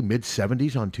they say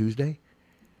mid-70s on Tuesday?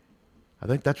 I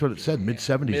think that's what it said,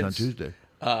 mid-70s on Tuesday.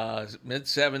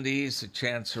 Mid-70s, a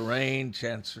chance of rain.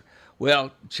 Chance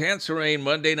of rain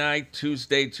Monday night,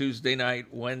 Tuesday night,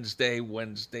 Wednesday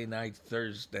night,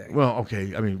 Thursday. Well,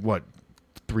 okay. I mean, what,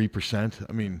 3%?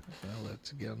 I mean, well,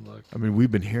 let's again look. I mean,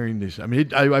 we've been hearing this. I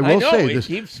mean, I will say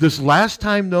this last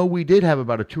time, though, we did have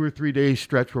about a 2 or 3 day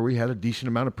stretch where we had a decent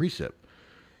amount of precip.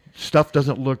 Stuff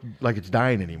doesn't look like it's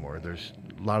dying anymore. There's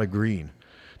a lot of green.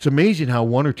 It's amazing how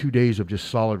 1 or 2 days of just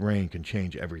solid rain can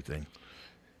change everything.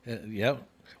 Yep.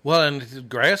 Well, and the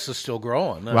grass is still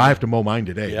growing. Well, I have to mow mine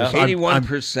today. Yeah.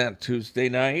 81% Tuesday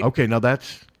night. Okay, now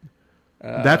that's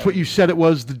what you said it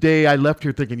was the day I left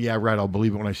here thinking, yeah, right, I'll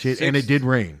believe it when I see it. And it did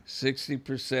rain.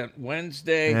 60%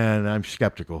 Wednesday. And I'm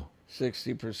skeptical.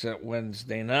 60%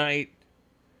 Wednesday night.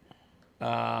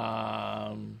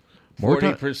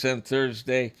 40%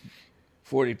 Thursday.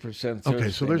 40% Thursday.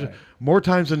 Okay, so there's more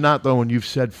times than not, though, when you've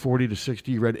said 40 to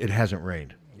 60, you read it hasn't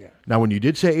rained. Now, when you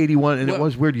did say 81, and it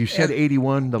was weird, you said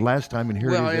 81 the last time, and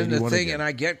here it is 81 and the thing, again. and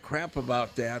I get crap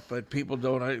about that, but people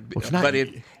don't.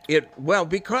 Well,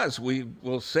 because we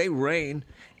will say rain,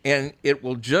 and it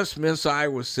will just miss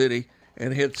Iowa City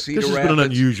and hit Cedar Rapids been an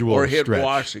unusual or hit stretch.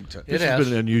 Washington. This has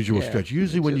been an unusual stretch.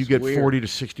 Usually when you get weird. 40 to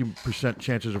 60%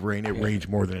 chances of rain, it rains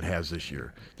more than it has this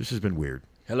year. This has been weird.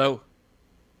 Hello?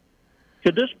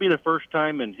 Could this be the first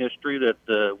time in history that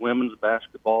the women's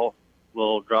basketball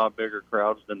will draw bigger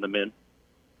crowds than the men?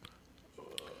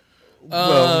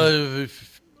 Well,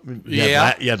 you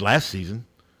had last season.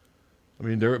 I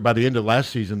mean, by the end of last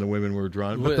season, the women were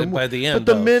drawn. But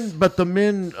the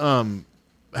men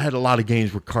had a lot of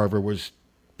games where Carver was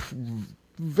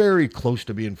very close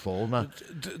to being full.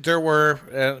 There were,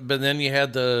 but then you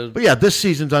had the. But yeah, this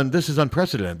is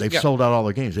unprecedented. They've sold out all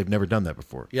the games. They've never done that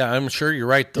before. Yeah, I'm sure you're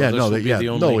right.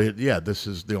 Though. Yeah, this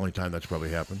is the only time that's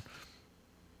probably happened.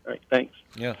 All right, thanks.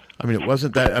 Yeah. I mean, it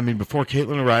wasn't that. I mean, before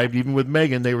Caitlin arrived, even with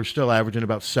Megan, they were still averaging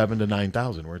about 7,000 to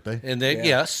 9,000, weren't they? And they,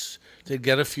 yes, they'd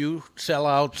get a few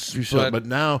sellouts. But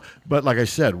now, like I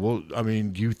said, well, I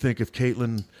mean, do you think if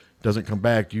Caitlin doesn't come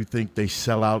back, do you think they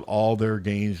sell out all their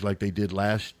games like they did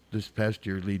this past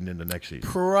year leading into next season?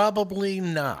 Probably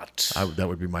not. That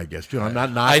would be my guess. I'm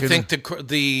not knocking. I think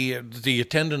the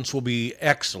attendance will be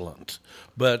excellent,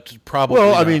 but probably.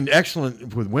 Well, not. I mean,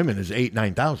 excellent with women is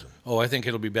 8,000-9,000. Oh, I think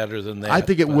it'll be better than that. I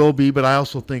think it will be, but I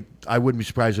also think I wouldn't be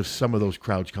surprised if some of those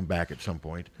crowds come back at some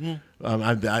point.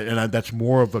 That's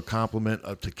more of a compliment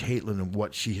to Caitlin and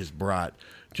what she has brought.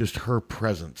 Just her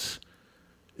presence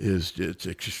it's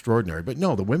extraordinary. But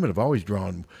no, the women have always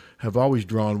drawn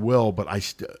well. But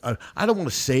I don't want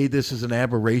to say this is an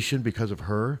aberration because of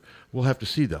her. We'll have to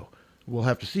see, though. We'll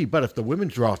have to see. But if the women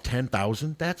draw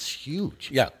 10,000, that's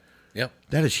huge. Yeah. Yep.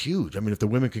 That is huge. I mean, if the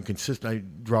women can consistently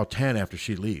draw 10 after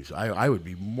she leaves, I would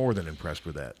be more than impressed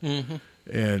with that. Mm-hmm.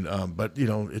 And but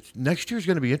next year's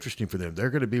going to be interesting for them.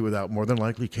 They're going to be without more than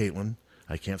likely Caitlin.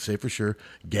 I can't say for sure.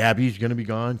 Gabby's going to be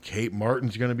gone. Kate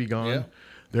Martin's going to be gone. Yeah.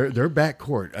 Their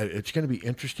backcourt. It's going to be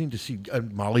interesting to see.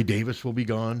 Molly Davis will be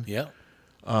gone. Yeah.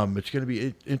 It's going to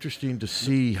be interesting to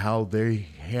see how they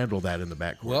handle that in the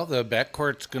backcourt. Well, the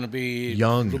backcourt's going to be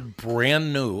young,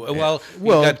 brand new. Well, you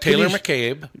got Taylor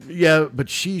McCabe. Yeah, but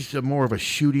she's more of a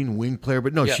shooting wing player.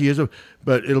 But no, she is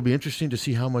But it'll be interesting to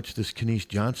see how much this Kenise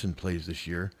Johnson plays this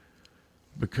year,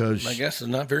 because my guess is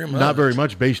not very much. Not very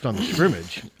much based on the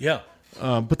scrimmage. Yeah.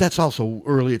 But that's also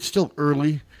early. It's still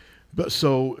early.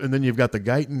 And then you've got the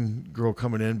Guyton girl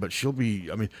coming in, but she'll be.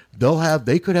 I mean,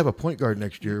 they could have a point guard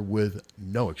next year with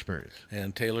no experience.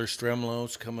 And Taylor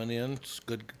Stremlow's coming in. It's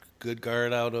good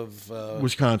guard out of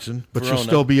Wisconsin, but Verona. she'll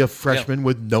still be a freshman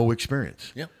with no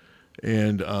experience. Yeah.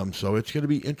 And so it's going to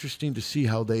be interesting to see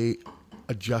how they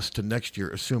adjust to next year,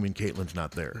 assuming Caitlin's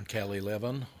not there. And Callie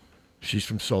Levin. She's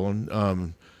from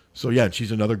Solon. So yeah,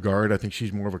 she's another guard. I think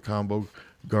she's more of a combo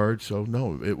guard. So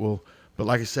no, it will. But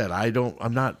like I said, I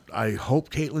hope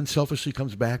Caitlin selfishly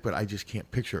comes back, but I just can't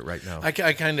picture it right now. I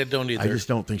kind of don't either. I just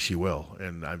don't think she will,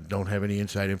 and I don't have any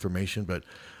inside information.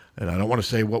 And I don't want to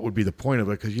say what would be the point of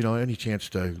it, because any chance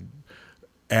to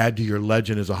add to your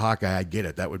legend as a Hawkeye, I get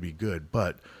it. That would be good.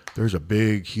 But there's a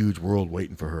big, huge world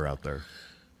waiting for her out there.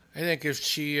 I think if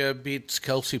she beats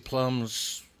Kelsey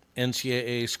Plum's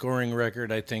NCAA scoring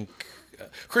record, I think.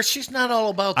 Of course, she's not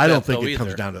all about that. I don't think it either.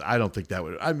 comes down to. I don't think that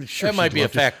would. I'm sure that might be a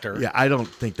factor. Yeah, I don't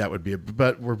think that would be.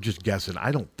 But we're just guessing.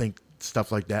 I don't think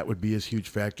stuff like that would be a huge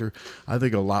factor. I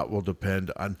think a lot will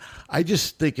depend on. I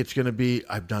just think it's going to be.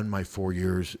 I've done my 4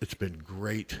 years. It's been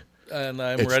great, and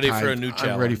I'm ready for a new challenge.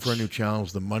 I'm ready for a new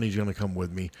challenge. The money's going to come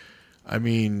with me. I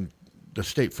mean, the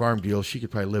State Farm deal. She could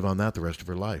probably live on that the rest of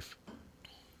her life,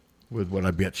 with what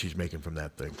I bet she's making from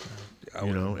that thing.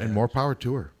 And more power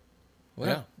to her.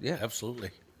 Well, yeah,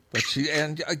 absolutely. But she's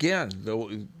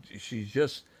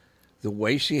just the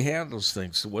way she handles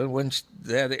things. When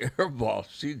that air ball,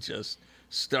 she just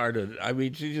started. I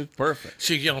mean, she's just perfect.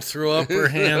 She threw up her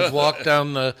hands, walked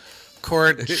down the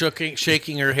court,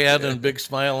 shaking her head, and a big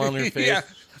smile on her face. Yeah,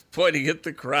 pointing at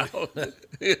the crowd.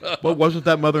 But wasn't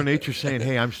that Mother Nature saying,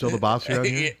 "Hey, I'm still the boss around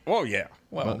here"? Oh yeah.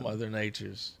 Well, Mother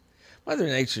Nature's.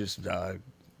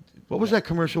 What was that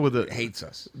commercial with hates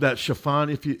us? That chiffon.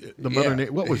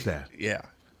 What was that? Yeah.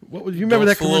 What was you remember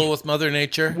that commercial with Mother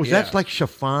Nature? Was that like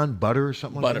chiffon butter or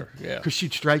something? Butter, like that? yeah. Because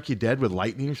she'd strike you dead with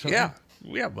lightning or something.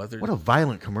 Yeah, Mother. What a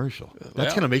violent commercial!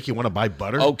 That's going to make you want to buy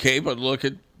butter. Okay, but look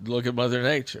at Mother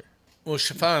Nature. Well,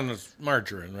 chiffon is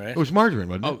margarine, right? It was margarine,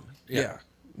 wasn't it? Oh,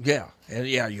 yeah, and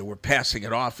you were passing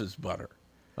it off as butter.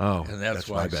 Oh, and that's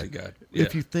why she got. Yeah.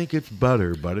 If you think it's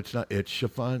butter, but it's not, it's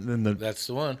chiffon. Then that's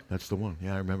the one. That's the one.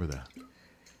 Yeah, I remember that.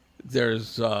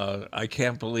 There's, I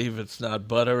can't believe it's not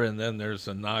butter, and then there's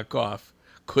a knockoff.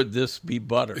 Could this be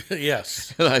butter?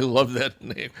 Yes. And I love that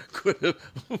name.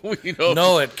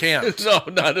 No, it can't. No,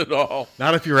 not at all.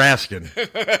 Not if you're asking.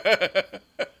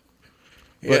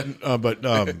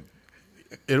 But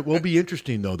it will be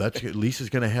interesting, though. Lisa's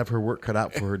going to have her work cut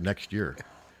out for her next year.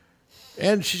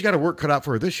 And she's got her work cut out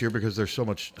for her this year because there's so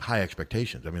much high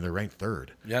expectations. I mean, they're ranked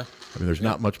third. Yeah. I mean, there's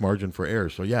not much margin for error.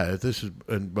 So, yeah,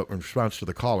 but in response to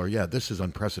the caller, this is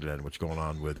unprecedented what's going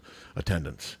on with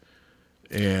attendance.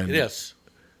 And it is.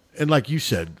 And like you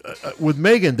said, with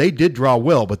Megan, they did draw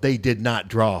well, but they did not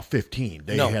draw 15.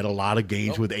 They had a lot of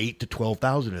games with 8,000 to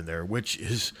 12,000 in there, which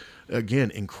is,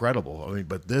 again, incredible. I mean,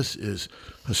 but this is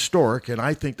historic, and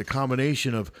I think the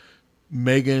combination of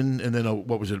Megan and then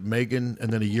Megan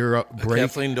and then a year up break.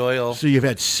 Kathleen Doyle. So you've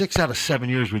had 6 out of 7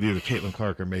 years with either Caitlin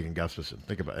Clark or Megan Gustafson.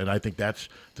 Think about it. And I think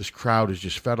this crowd is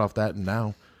just fed off that, and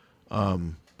now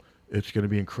it's going to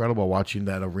be incredible watching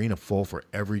that arena full for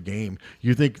every game.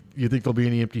 You think there'll be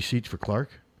any empty seats for Clark?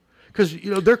 Because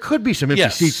there could be some empty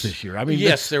seats this year. I mean,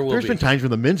 yes, there will. There's been times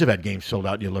when the men's have had games sold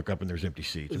out, and you look up and there's empty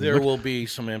seats. There will be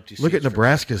some empty seats. Look at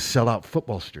Nebraska's sellout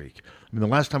football streak. I mean, the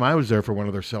last time I was there for one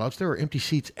of their sellouts, there were empty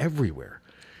seats everywhere.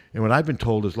 And what I've been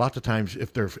told is lots of times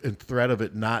if they're in threat of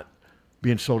it not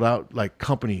being sold out, like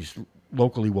companies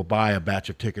locally will buy a batch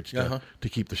of tickets to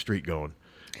keep the streak going.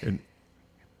 And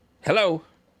hello.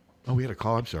 Oh, we had a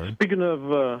call. I'm sorry. Speaking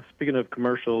of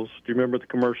commercials, do you remember the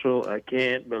commercial? I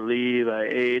can't believe I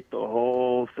ate the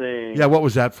whole thing. Yeah, what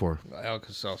was that for?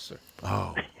 Alka-Seltzer.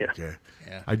 Oh, okay.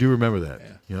 Yeah. I do remember that.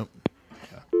 Yep.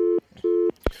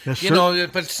 Yeah,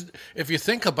 but if you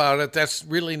think about it, that's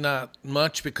really not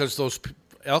much because those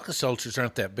Alka-Seltzers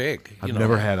aren't that big. I've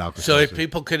never had Alka-Seltzer. So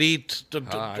people could eat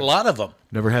a lot of them.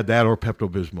 Never had that or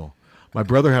Pepto-Bismol. My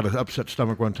brother had an upset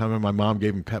stomach one time, and my mom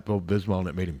gave him Pepto-Bismol, and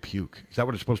it made him puke. Is that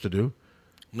what it's supposed to do?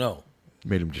 No. It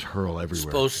made him just hurl everywhere. It's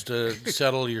supposed to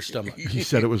settle your stomach. He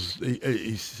said it was.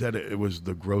 He said it was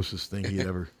the grossest thing he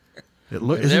ever. I've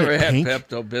isn't never it had pink?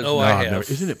 Pepto-Bismol. Oh, I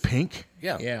have. Isn't it pink?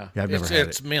 Yeah. Yeah. I've never had it.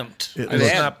 It's mint.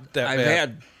 I've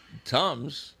had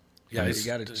Tums. Yeah, you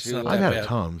got it's to not I've that had bad.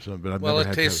 Tums, but I've Well, never it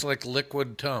had. tastes like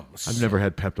liquid Tums. I've never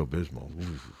had Pepto-Bismol.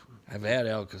 I've had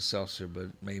Alka-Seltzer, but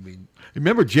maybe.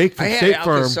 Remember Jake from I had State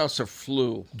Farm? Alka-Seltzer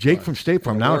flu. Jake from State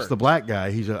Farm. It Now worked. it's the black guy.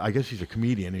 I guess he's a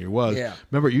comedian. He was. Yeah.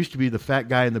 Remember, it used to be the fat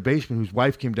guy in the basement whose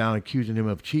wife came down accusing him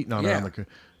of cheating on her.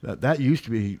 Yeah. That used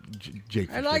to be Jake.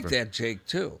 I from like State Farm. that Jake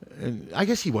too. And I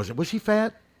guess he wasn't. Was he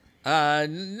fat?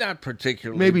 Not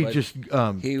particularly. Maybe but just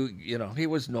he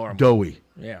was normal. Doughy.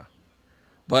 Yeah,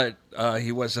 but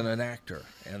he wasn't an actor,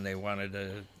 and they wanted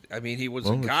to. I mean, he was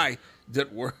a guy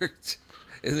that worked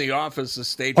in the office of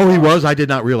State Farm. Oh, he was. I did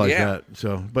not realize Yeah. that.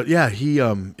 So, but yeah, he.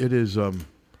 It is.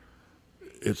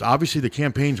 It's obviously the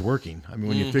campaign's working. I mean,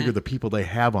 when you figure the people they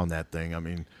have on that thing, I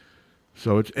mean,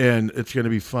 so it's going to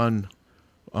be fun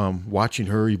watching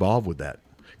her evolve with that.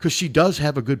 Because she does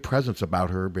have a good presence about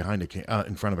her behind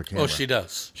in front of a camera. Oh, she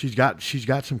does. She's got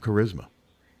some charisma.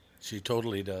 She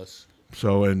totally does.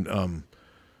 So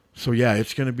yeah,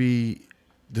 it's going to be.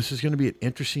 This is going to be an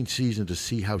interesting season to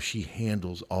see how she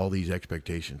handles all these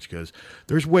expectations. Because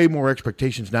there's way more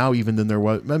expectations now even than there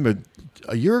was. Remember,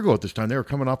 a year ago at this time they were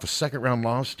coming off a second round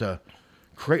loss to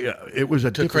Creighton. It was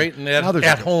a Creighton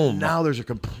at home. Now there's a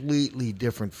completely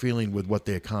different feeling with what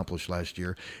they accomplished last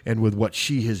year and with what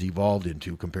she has evolved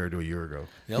into compared to a year ago.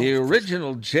 The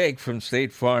original Jake from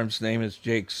State Farm's name is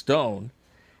Jake Stone.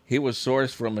 He was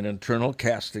sourced from an internal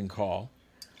casting call,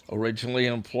 originally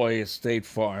an employee at State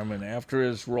Farm, and after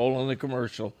his role in the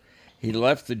commercial, he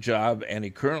left the job, and he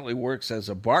currently works as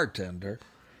a bartender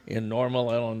in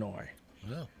Normal, Illinois.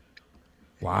 Well,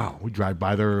 wow, we drive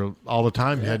by there all the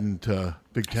time heading to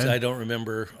Big Ten. I don't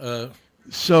remember a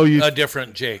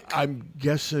different Jake. I'm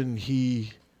guessing you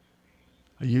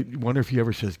wonder if he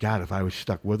ever says, God, if I was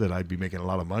stuck with it, I'd be making a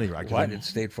lot of money. Right? Why did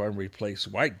State Farm replace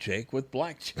white Jake with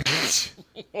black Jake?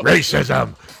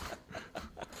 Racism.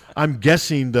 I'm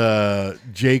guessing the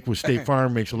Jake with State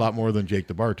Farm makes a lot more than Jake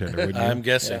the bartender, wouldn't you? I'm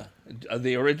guessing. Yeah.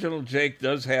 The original Jake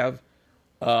does have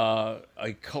a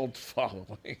cult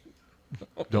following.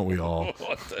 Don't we all?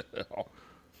 What the hell?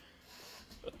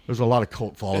 There's a lot of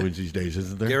cult followings these days,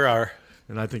 isn't there? There are.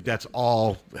 And I think that's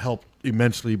all helped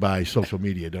immensely by social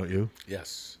media, don't you?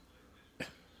 Yes.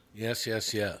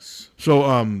 Yes. So,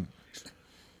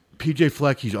 PJ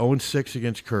Fleck, he's 0-6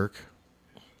 against Kirk,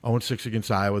 0-6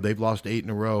 against Iowa. They've lost 8 in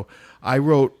a row. I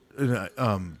wrote,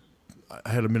 I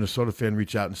had a Minnesota fan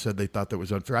reach out and said they thought that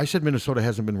was unfair. I said Minnesota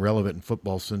hasn't been relevant in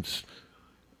football since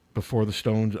before the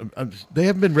Stones. They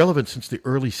haven't been relevant since the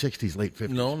early 60s, late 50s.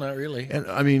 No, not really. And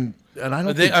I mean, and I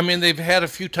don't think, they've had a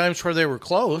few times where they were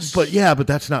close. But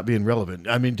that's not being relevant.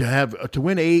 I mean, to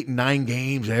win 8 and 9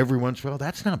 games every once in a while,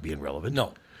 that's not being relevant.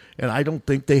 No. And I don't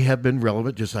think they have been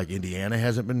relevant, just like Indiana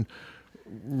hasn't been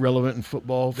relevant in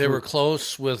football. They were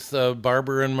close with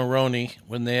Barber and Maroney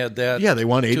when they had that. Yeah, they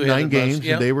won 8 and 9 games,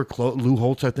 Yeah. and they were close. Lou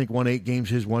Holtz, I think, won 8 games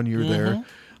his 1 year there.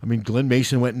 I mean, Glenn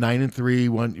Mason went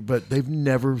 9-3, but they've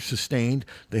never sustained.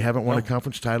 They haven't won a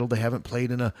conference title. They haven't played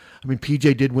in a. I mean,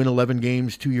 PJ did win 11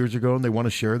 games 2 years ago, and they won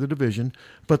a share of the division.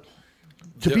 But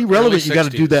to be relevant, you got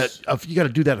to do that. You got to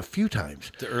do that a few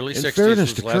times. The early in 60s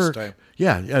fairness was to last Kirk, time.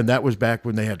 Yeah, and that was back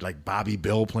when they had like Bobby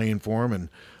Bill playing for him,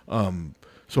 and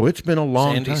so it's been a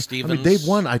long Sandy time. Stevens. I mean, they've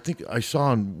won. I think I saw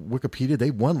on Wikipedia they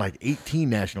won like 18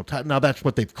 national titles. Now that's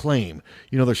what they've claimed.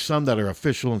 You know, there's some that are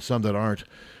official and some that aren't.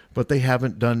 But they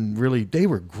haven't done really. They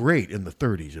were great in the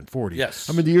 30s and 40s. Yes.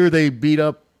 I mean, the year they beat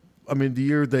up. I mean, the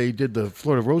year they did the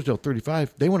Florida Rosedale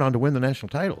 35, they went on to win the national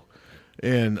title.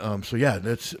 And so yeah,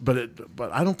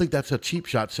 but I don't think that's a cheap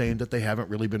shot saying that they haven't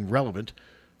really been relevant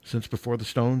since before the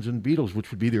Stones and Beatles,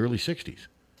 which would be the early '60s.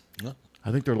 No.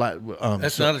 I think they're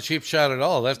that's not a cheap shot at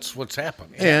all. That's what's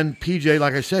happened. And PJ,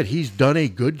 like I said, he's done a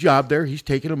good job there. He's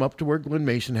taken him up to where Glenn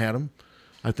Mason had him.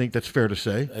 I think that's fair to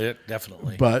say.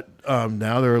 Definitely. But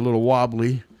now they're a little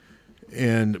wobbly.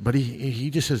 But he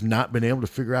just has not been able to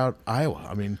figure out Iowa.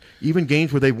 I mean, even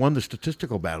games where they won the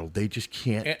statistical battle, they just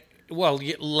can't.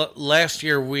 Last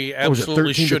year we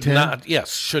absolutely should not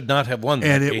have won that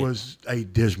and it game. was a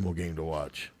dismal game to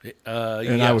watch.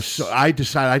 And yes. I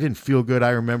decided I didn't feel good.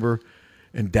 I remember,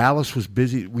 and Dallas was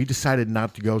busy. We decided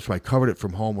not to go, so I covered it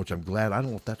from home, which I'm glad. I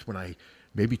don't know if that's when I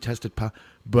maybe tested,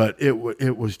 but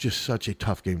it was just such a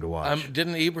tough game to watch.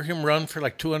 Didn't Ibrahim run for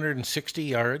like 260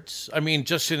 yards? I mean,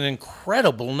 just an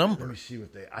incredible number. Let me see what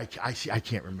I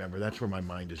can't remember. That's where my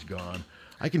mind is gone.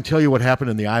 I can tell you what happened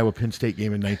in the Iowa-Penn State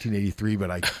game in 1983, but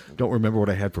I don't remember what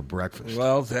I had for breakfast.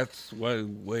 Well, that's the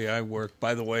way I work.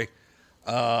 By the way,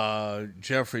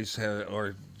 Jeffries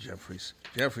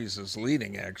is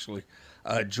leading, actually.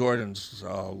 Jordan's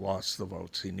lost the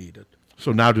votes he needed.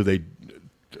 So now do they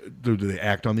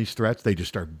act on these threats? They just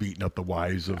start beating up the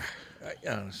wives of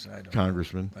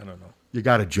congressmen? I don't know. You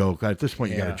got to joke. At this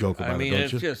point, you got to joke about it, don't you? It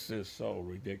just is so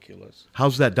ridiculous.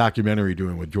 How's that documentary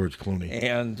doing with George Clooney?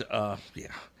 And,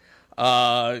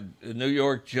 a New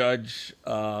York judge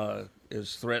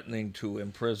is threatening to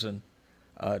imprison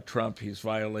Trump. He's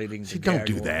violating the don't gag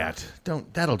do order. that.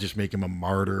 That'll just make him a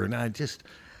martyr, and I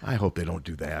hope they don't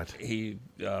do that.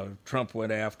 Trump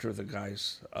went after the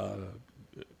guy's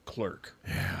clerk.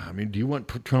 Yeah, I mean, do you want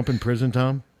Trump in prison,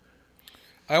 Tom?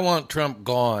 I want Trump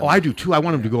gone. Oh, I do too. I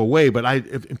want him to go away, but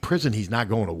if in prison he's not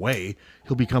going away.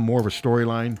 He'll become more of a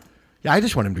storyline. Yeah, I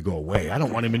just want him to go away. I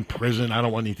don't want him in prison. I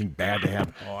don't want anything bad to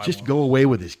happen. Just go away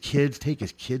with his kids. Take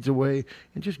his kids away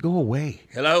and just go away.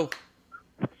 Hello?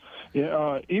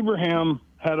 Yeah, Ibrahim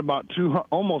had about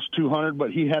almost 200,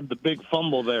 but he had the big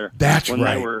fumble there. That's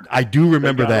right. I do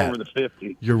remember that. Over the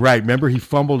 50. You're right. Remember, he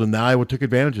fumbled, and Iowa took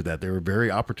advantage of that. They were very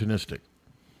opportunistic.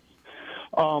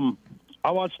 I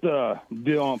watched the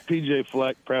deal on PJ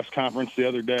Fleck press conference the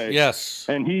other day. Yes.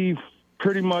 And he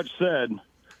pretty much said,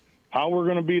 how we're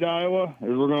going to beat Iowa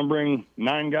is we're going to bring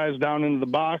 9 guys down into the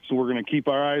box, and we're going to keep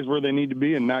our eyes where they need to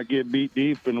be and not get beat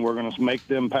deep, and we're going to make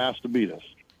them pass to beat us.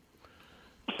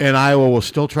 And Iowa will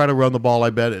still try to run the ball, I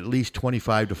bet, at least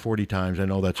 25 to 40 times. I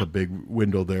know that's a big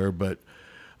window there, but,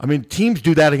 I mean, teams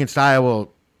do that against Iowa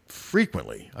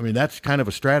frequently. I mean, that's kind of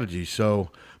a strategy,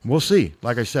 so we'll see.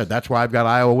 Like I said, that's why I've got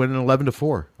Iowa winning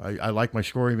 11-4. I like my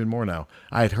score even more now.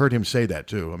 I had heard him say that,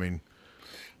 too. I mean,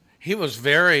 he was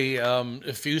very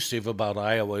effusive about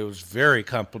Iowa. He was very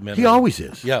complimentary. He always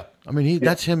is. Yeah. I mean,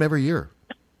 that's him every year.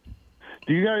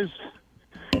 Do you guys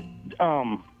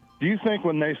do you think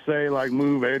when they say, like,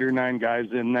 move 8 or 9 guys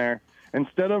in there,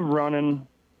 instead of running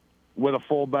with a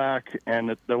fullback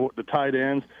and the tight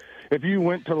ends, if you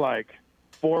went to, like,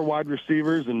 4 wide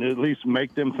receivers and at least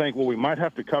make them think, well, we might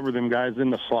have to cover them guys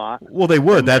in the slot. Well, they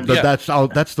would. That's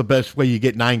the best way you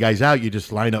get 9 guys out. You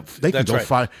just line up. They can go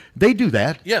find. They do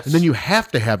that. Yes. And then you have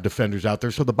to have defenders out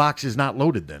there so the box is not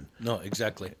loaded then. No,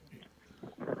 exactly.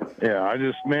 Yeah,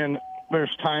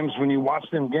 there's times when you watch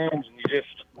them games and you just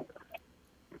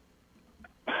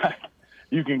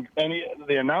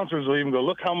the announcers will even go,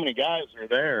 look how many guys are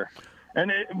there.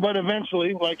 But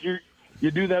eventually, like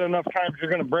you do that enough times, you're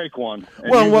going to break one.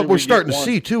 Well, what we're starting to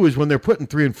see, too, is when they're putting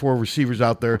 3 and 4 receivers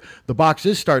out there, the box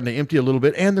is starting to empty a little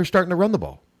bit, and they're starting to run the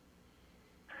ball.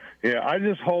 Yeah, I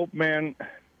just hope, man,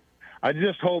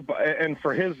 and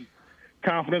for his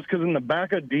confidence, because in the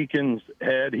back of Deacon's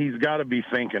head, he's got to be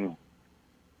thinking,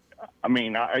 I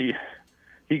mean,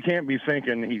 he can't be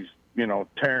thinking he's,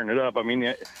 tearing it up. I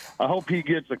mean, I hope he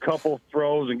gets a couple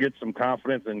throws and gets some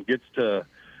confidence and gets to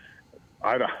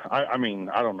I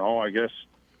don't know. I guess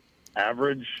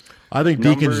average. I think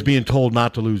Deacon's being told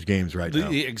not to lose games right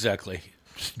now. Exactly.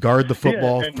 Just guard the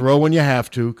football, throw when you have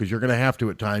to, because you're going to have to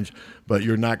at times, but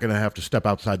you're not going to have to step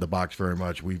outside the box very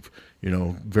much. We've,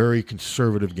 very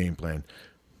conservative game plan.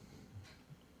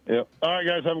 Yep. All right,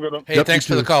 guys, have a good one. Hey, thanks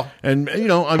for the call.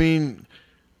 And,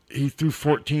 he threw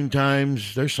 14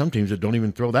 times. There's some teams that don't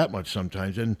even throw that much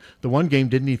sometimes. And the one game,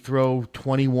 didn't he throw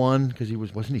 21? Because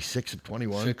wasn't he 6 of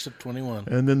 21? 6 of 21.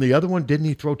 And then the other one, didn't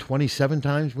he throw 27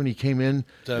 times when he came in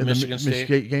the Michigan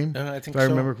State game? I think so. I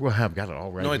remember. Well, I've got it all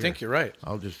right. No, I here. think you're right.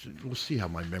 We'll see how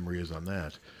my memory is on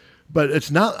that. But it's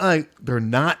not like they're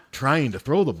not trying to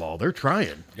throw the ball. They're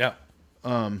trying. Yeah.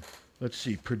 Let's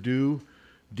see. Purdue,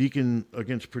 Deacon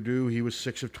against Purdue, he was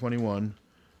 6 of 21.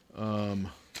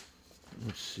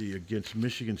 Let's see, against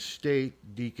Michigan State,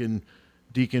 Deacon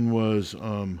Deacon was,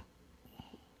 11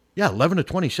 to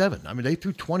 27. I mean, they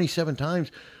threw 27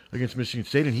 times against Michigan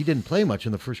State, and he didn't play much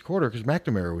in the first quarter because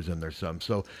McNamara was in there some.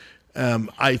 So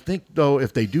I think, though,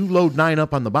 if they do load 9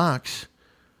 up on the box,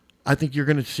 I think you're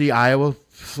going to see Iowa,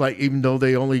 like, even though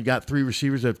they only got 3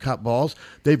 receivers that have caught balls,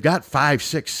 they've got 5,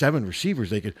 6, 7 receivers.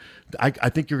 They could. I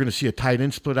think you're going to see a tight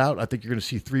end split out. I think you're going to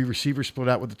see 3 receivers split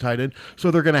out with the tight end.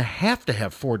 So they're going to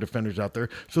have 4 defenders out there.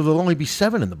 So there'll only be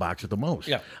 7 in the box at the most.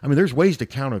 Yeah. I mean, there's ways to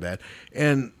counter that.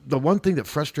 And the one thing that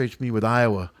frustrates me with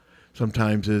Iowa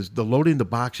sometimes is the loading the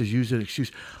box is used as an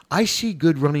excuse. I see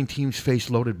good running teams face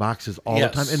loaded boxes all the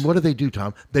time. And what do,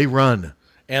 Tom? They run.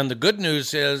 And the good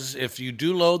news is, if you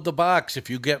do load the box, if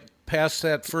you get past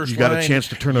that first line, you got a chance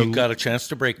to turn you got a chance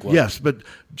to break one. Yes, but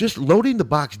just loading the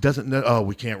box doesn't.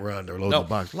 We can't run or load the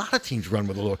box. A lot of teams run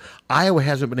with a load. Iowa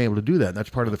hasn't been able to do that, and that's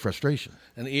part of the frustration.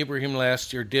 And Ibrahim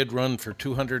last year did run for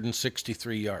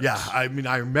 263 yards. Yeah, I mean,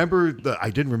 I remember I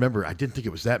didn't think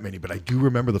it was that many, but I do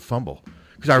remember the fumble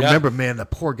because I remember, man, the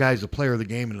poor guy's the player of the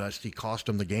game, and he cost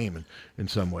him the game in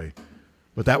some way.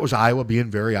 But that was Iowa being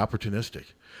very opportunistic.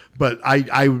 But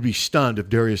I would be stunned if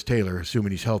Darius Taylor,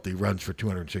 assuming he's healthy, runs for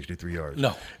 263 yards.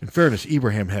 No. In fairness,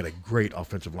 Ibrahim had a great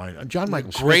offensive line. John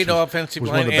Michael Smith great offensive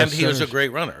line, and he was a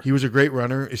great runner. He was a great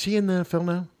runner. Is he in the NFL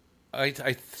now? I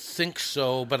think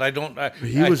so, but I don't. I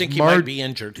think he might be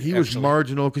injured. He was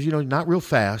marginal because, not real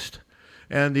fast.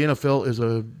 And the NFL is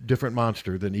a different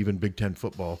monster than even Big Ten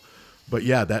football. But,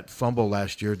 yeah, that fumble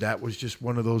last year, that was just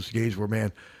one of those games where,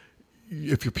 man,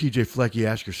 if you're PJ Fleck, you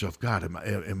ask yourself, God,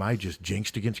 am I just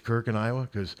jinxed against Kirk in Iowa?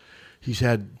 Because he's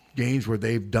had games where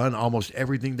they've done almost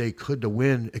everything they could to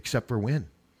win except for win.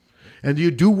 And you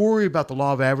do worry about the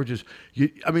law of averages.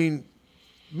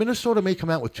 Minnesota may come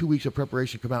out with 2 weeks of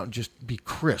preparation, come out and just be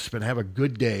crisp and have a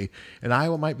good day, and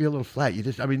Iowa might be a little flat.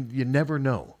 You never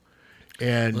know.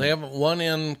 And they haven't won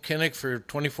in Kinnick for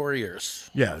 24 years.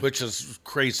 Yeah. Which is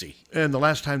crazy. And the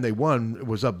last time they won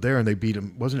was up there, and they beat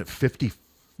them, wasn't it 51-14?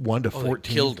 They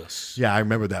killed us. Yeah, I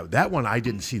remember that. That one, I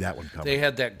didn't see that one coming. They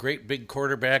had that great big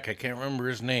quarterback. I can't remember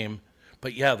his name.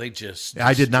 But, yeah, they just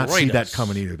I did not see us. that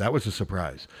coming either. That was a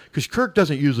surprise. Because Kirk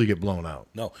doesn't usually get blown out.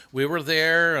 No. We were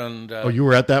there. And you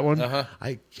were at that one? Uh-huh.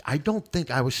 I don't think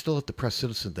I was still at the Press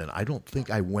Citizen then. I don't think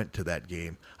I went to that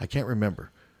game. I can't remember.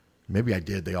 Maybe I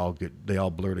did. They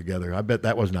all blur together. I bet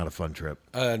that was not a fun trip.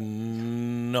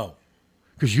 No.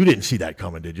 Because you didn't see that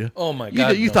coming, did you? Oh, my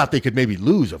God, You no. thought they could maybe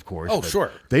lose, of course. Oh,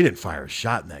 sure. They didn't fire a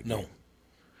shot in that game. No.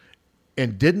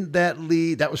 And didn't that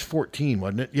lead? That was 14,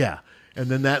 wasn't it? Yeah. And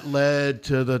then that led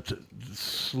to the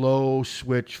slow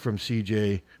switch from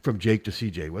Jake to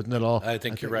CJ. Wasn't that all? I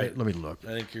think you're right. Let me look. I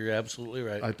think you're absolutely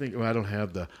right. I don't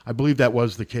have I believe that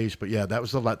was the case, but yeah,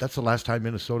 that's the last time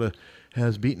Minnesota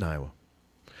has beaten Iowa.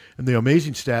 And the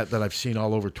amazing stat that I've seen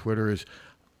all over Twitter is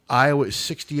Iowa is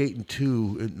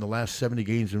 68-2 in the last 70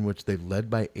 games in which they've led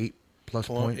by 8+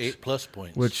 points. 8+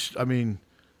 points. Which, I mean,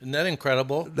 isn't that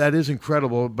incredible? That is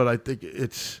incredible, but I think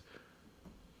it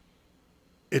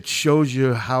shows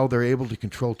you how they're able to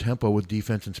control tempo with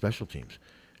defense and special teams.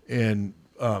 And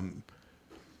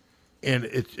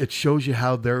it shows you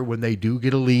how when they do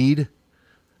get a lead,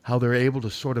 how they're able to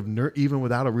sort of even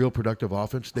without a real productive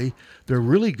offense, they're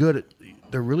really good at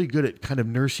kind of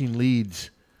nursing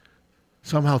leads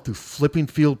somehow through flipping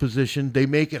field position. They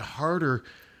make it harder.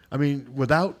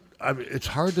 It's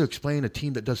hard to explain a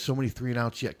team that does so many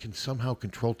 3-and-outs yet can somehow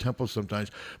control tempo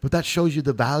sometimes. But that shows you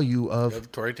the value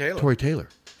of Torrey Taylor.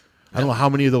 I don't know how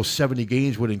many of those 70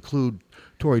 games would include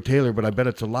Torrey Taylor, but I bet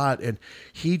it's a lot. And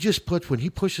he just when he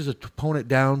pushes an opponent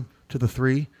down to the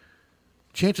 3,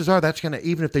 chances are that's going to,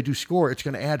 even if they do score, it's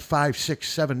going to add 5, 6,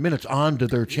 7 minutes on to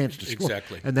their chance to score.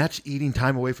 Exactly. And that's eating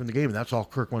time away from the game, and that's all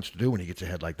Kirk wants to do when he gets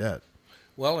ahead like that.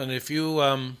 Well, and if you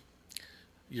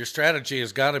your strategy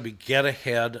has got to be get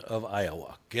ahead of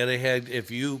Iowa. Get ahead.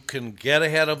 If you can get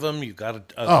ahead of them, you got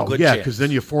a good chance. Because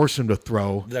then you force them to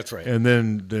throw. That's right. And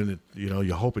then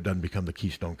you hope it doesn't become the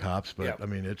Keystone Cops. But, Yep. I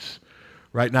mean, it's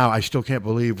right now I still can't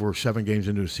believe we're 7 games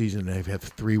into the season and they've had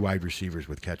 3 wide receivers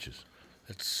with catches.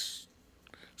 It's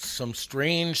some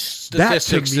strange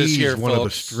statistics this year,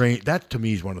 folks. That to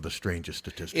me is one of the strangest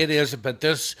statistics. It is, but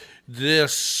this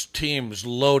team's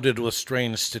loaded with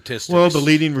strange statistics. Well, the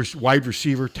leading wide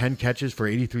receiver, 10 catches for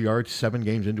 83 yards, 7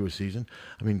 games into a season.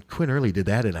 I mean, Quinn Early did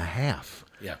that in a half.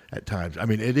 Yeah. At times. I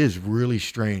mean, it is really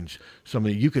strange.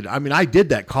 I did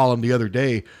that column the other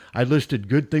day. I listed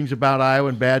good things about Iowa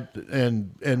and bad,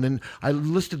 and then I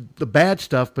listed the bad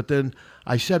stuff, but then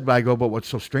I said, but what's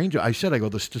so strange?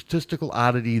 The statistical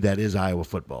oddity that is Iowa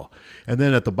football. And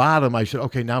then at the bottom, I said,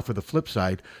 okay, now for the flip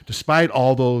side, despite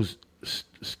all those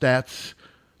stats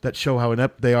that show how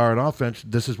inept they are in offense,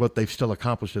 this is what they've still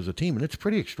accomplished as a team, and it's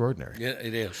pretty extraordinary. Yeah,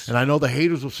 it is. And I know the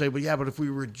haters will say, "Well, yeah, but if we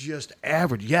were just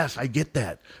average," yes, I get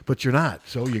that, but you're not.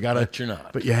 So you got to. But you're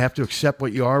not. But you have to accept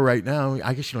what you are right now.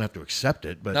 I guess you don't have to accept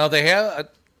it, but now they have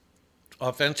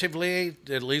offensively,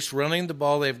 at least running the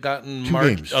ball, they've gotten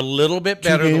games. a little bit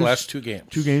better the last 2 games.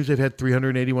 2 games, they've had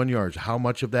 381 yards. How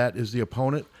much of that is the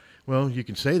opponent? Well, you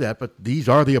can say that, but these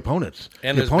are the opponents.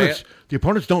 And the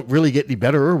opponents don't really get any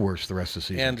better or worse the rest of the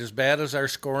season. And as bad as our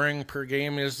scoring per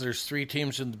game is, there's 3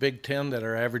 teams in the Big Ten that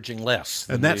are averaging less.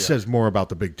 And that says more about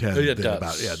the Big Ten It than does.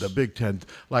 about the Big Ten.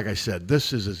 Like I said,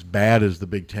 this is as bad as the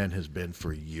Big Ten has been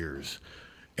for years,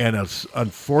 and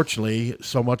unfortunately,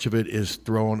 so much of it is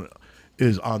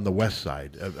on the west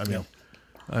side.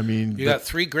 I mean, you got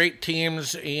 3 great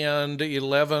teams and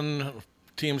 11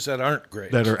 teams that aren't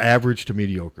great. That are average to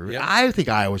mediocre. Yep. I think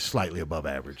Iowa's slightly above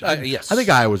average. Yes. I think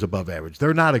Iowa's above average.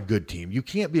 They're not a good team. You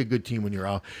can't be a good team when you're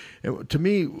out. To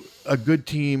me, a good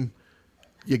team,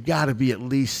 you got to be at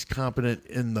least competent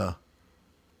in the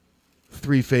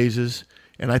 3 phases.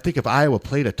 And I think if Iowa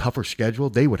played a tougher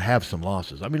schedule, they would have some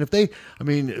losses. If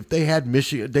they had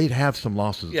Michigan, they'd have some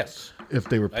losses. Yes. If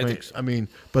they were playing. I think so.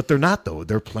 But they're not though.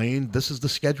 They're playing. This is the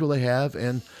schedule they have,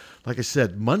 and like I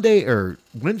said, Monday or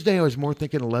Wednesday, I was more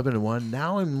thinking 11-1.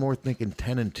 Now I'm more thinking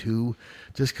 10-2,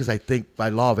 just because I think by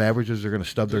law of averages they're going to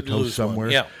stub their toes somewhere.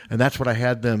 Yeah. And that's what I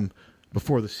had them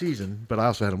before the season. But I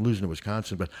also had them losing to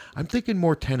Wisconsin. But I'm thinking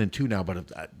more 10-2 now.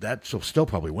 But that's still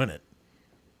probably win it.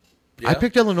 Yeah. I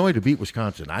picked Illinois to beat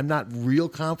Wisconsin. I'm not real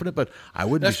confident, but I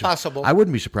wouldn't. That's possible. I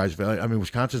wouldn't be surprised if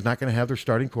Wisconsin's not going to have their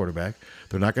starting quarterback.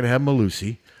 They're not going to have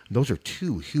Malusi. Those are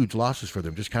 2 huge losses for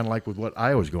them, just kind of like with what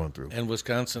Iowa's going through. And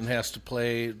Wisconsin has to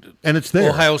play and it's there.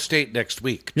 Ohio State next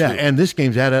week. Yeah, too. and this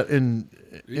game's in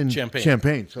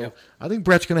Champaign. So Yep. I think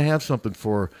Brett's going to have something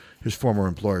for his former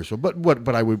employer. So, but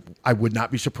I would not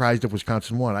be surprised if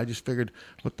Wisconsin won. I just figured,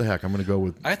 what the heck, I'm going to go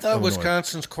with. I thought Illinois.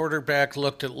 Wisconsin's quarterback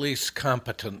looked at least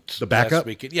competent. The backup. last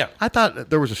weekend. Yeah, I thought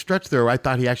there was a stretch there where I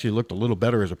thought he actually looked a little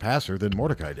better as a passer than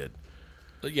Mordecai did.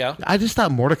 Yeah. I just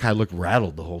thought Mordecai looked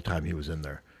rattled the whole time he was in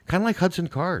there. Kind of like Hudson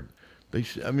Card.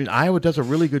 Iowa does a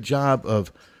really good job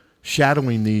of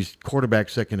shadowing these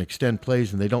quarterbacks that can extend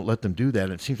plays, and they don't let them do that.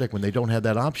 And it seems like when they don't have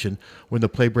that option, when the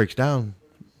play breaks down,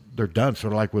 they're done,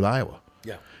 sort of like with Iowa.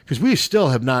 Yeah. Because we still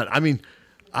have not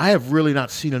 – I have really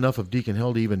not seen enough of Deacon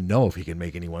Hill to even know if he can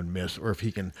make anyone miss or if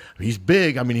he can – he's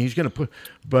big. He's going to put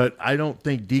 – but I don't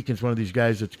think Deacon's one of these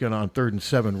guys that's going to, on 3rd and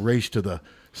 7, race to the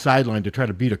sideline to try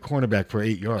to beat a cornerback for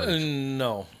 8 yards.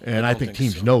 No. And I think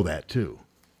teams know that too.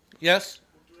 Yes.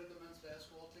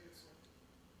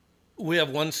 We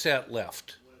have 1 set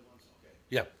left.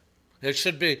 Yeah. It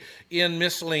should be in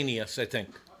miscellaneous, I think.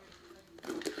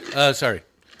 Sorry.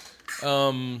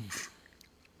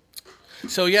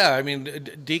 So, yeah,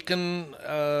 Deacon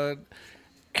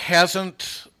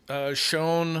hasn't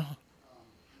shown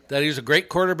that he's a great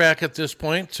quarterback at this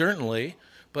point, certainly,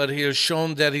 but he has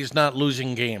shown that he's not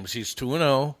losing games. He's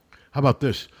 2-0. How about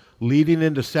this? Leading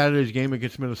into Saturday's game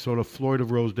against Minnesota, Floyd of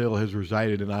Rosedale has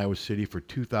resided in Iowa City for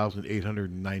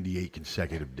 2,898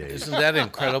 consecutive days. Isn't that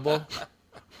incredible?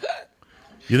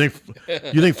 You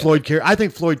think Floyd cares? I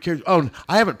think Floyd cares. Oh,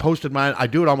 I haven't posted mine. I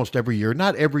do it almost every year.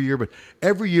 Not every year, but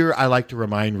every year I like to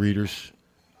remind readers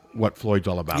what Floyd's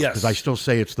all about. Yes. Because I still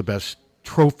say it's the best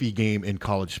trophy game in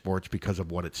college sports because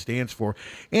of what it stands for.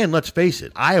 And let's face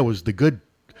it, Iowa's the good.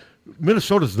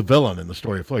 Minnesota's the villain in the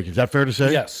story of Floyd. Is that fair to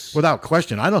say? Yes. Without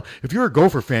question. If you're a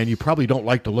Gopher fan, you probably don't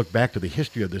like to look back to the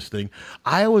history of this thing.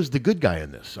 Iowa's the good guy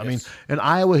in this. And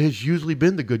Iowa has usually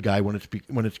been the good guy when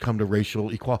it's come to racial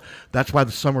equality. That's why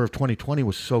the summer of 2020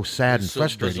 was so sad and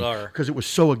frustrating, because it was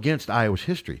so against Iowa's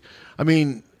history.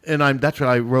 That's what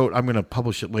I wrote. I'm going to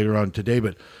publish it later on today.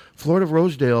 But Floyd of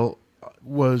Rosedale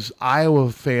was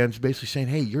Iowa fans basically saying,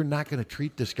 "Hey, you're not going to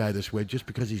treat this guy this way just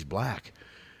because he's black."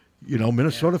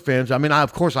 Minnesota fans.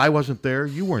 Of course, I wasn't there.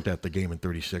 You weren't at the game in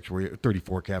 36, were you?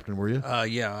 34, Captain, were you?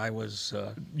 Yeah, I was.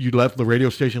 You left the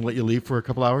radio station, let you leave for a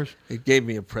couple hours? They gave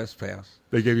me a press pass.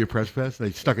 They gave you a press pass?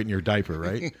 They stuck it in your diaper,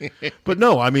 right? But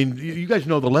no, you guys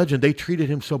know the legend. They treated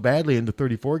him so badly in the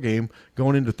 34 game,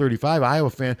 going into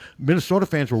 35. Minnesota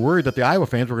fans were worried that the Iowa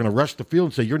fans were going to rush the field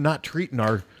and say, "You're not treating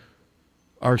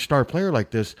our star player like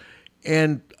this."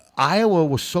 And Iowa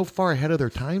was so far ahead of their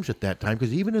times at that time,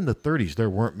 because even in the 30s, there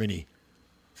weren't many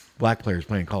black players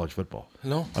playing college football.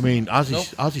 No.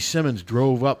 Ozzie Simmons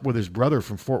drove up with his brother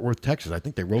from Fort Worth, Texas. I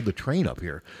think they rode the train up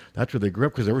here. That's where they grew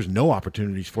up, because there was no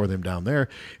opportunities for them down there.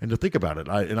 And to think about it,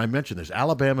 I mentioned this,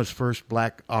 Alabama's first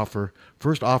offer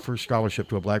scholarship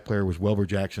to a black player was Wilbur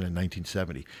Jackson in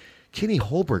 1970. Kenny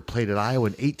Holberg played at Iowa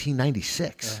in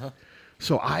 1896. Uh-huh.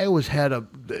 So Iowa's had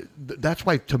that's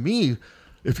why, to me,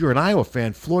 if you're an Iowa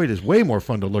fan, Floyd is way more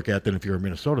fun to look at than if you're a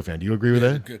Minnesota fan. Do you agree with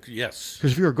that? Yes.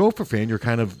 Because if you're a Gopher fan, you're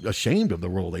kind of ashamed of the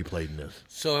role they played in this.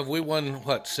 So have we won,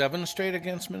 7 straight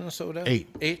against Minnesota? 8.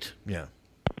 8? Yeah.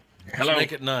 Let's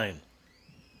make it 9.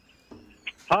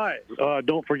 Hi.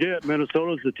 Don't forget,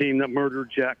 Minnesota's the team that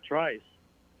murdered Jack Trice.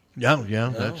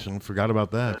 Yeah, that's I forgot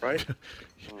about that. Right?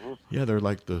 Yeah, they're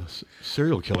like the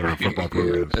serial killer of football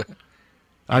programs.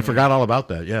 I forgot all about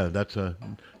that. Yeah, that's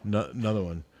another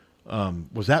one.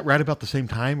 Was that right about the same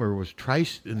time, or was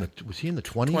Trice was he in the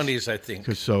 20s? 20s, I think.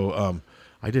 Because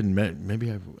I didn't.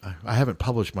 Maybe I haven't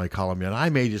published my column yet. I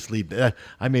may just leave that.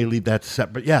 I may leave that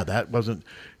set. But yeah, that wasn't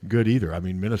good either. I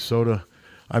mean, Minnesota.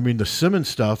 I mean, the Simmons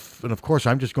stuff, and of course,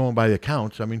 I'm just going by the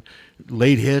accounts. I mean,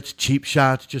 late hits, cheap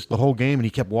shots, just the whole game, and he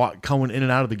kept coming in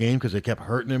and out of the game because they kept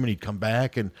hurting him, and he'd come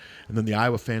back, and then the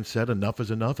Iowa fans said enough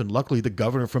is enough, and luckily the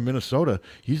governor from Minnesota,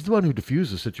 he's the one who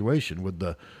diffused the situation with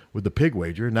the pig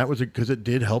wager, and that was because it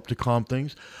did help to calm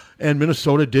things, and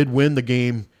Minnesota did win the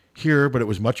game here, but it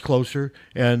was much closer,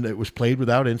 and it was played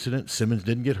without incident. Simmons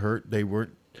didn't get hurt.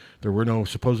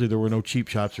 Supposedly there were no cheap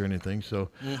shots or anything. So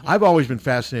I've always been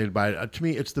fascinated by it. To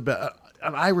me, it's the best.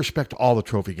 I respect all the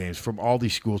trophy games from all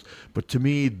these schools, but to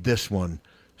me, this one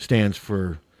stands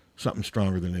for something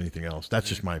stronger than anything else. That's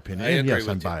just my opinion. And yes,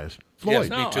 I'm biased. Floyd.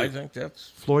 Yes, me too. I think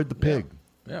that's Floyd the pig.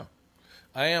 Yeah.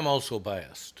 I am also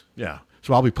biased. Yeah.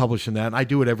 So I'll be publishing that, and I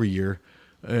do it every year.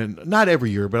 And not every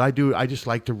year, but I do. I just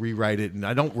like to rewrite it, and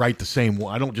I don't write the same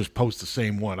one. I don't just post the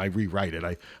same one. I rewrite it.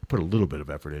 I put a little bit of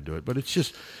effort into it, but it's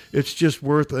just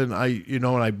worth. And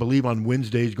I believe on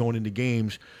Wednesdays going into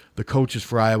games, the coaches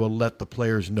for Iowa let the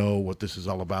players know what this is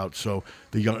all about. So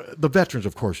the veterans,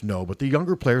 of course, know, but the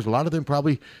younger players, a lot of them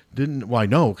probably didn't. Well, I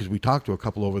know because we talked to a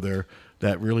couple over there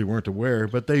that really weren't aware,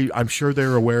 but I'm sure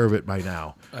they're aware of it by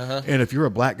now. And if you're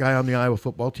a black guy on the Iowa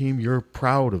football team, you're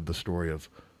proud of the story of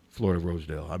Florida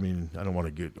Rosedale. I mean, I don't want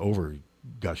to get over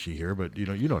gushy here, but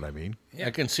you know what I mean. I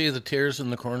can see the tears in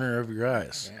the corner of your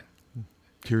eyes. Yeah.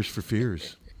 Tears for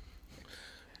fears.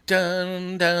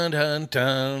 Dun dun dun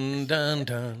dun dun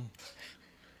dun.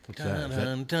 What's that?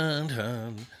 Dun dun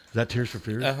dun. Is that Tears for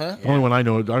Fears? Uh-huh. The only one I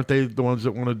know. Aren't they the ones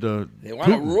that wanted to? They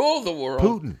want to rule the world.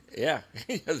 Putin. Yeah,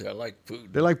 they're like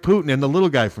Putin. They're like Putin and the little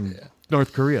guy from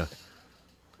North Korea.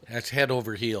 That's Head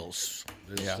Over Heels.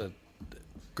 It's a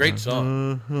great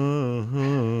song.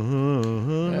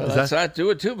 Let's not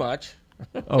do it too much.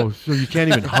 Oh, so you can't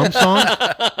even hum songs?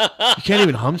 You can't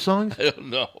even hum songs?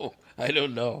 I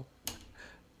don't know.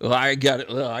 Well, I got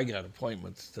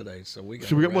appointments today, so we got.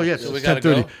 So it's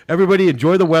 10:30. Everybody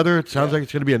enjoy the weather. It sounds like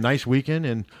it's going to be a nice weekend,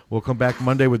 and we'll come back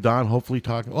Monday with Don. Hopefully,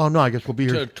 talking. Oh no, I guess we'll be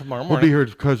here tomorrow morning. We'll be here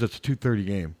because it's a 2:30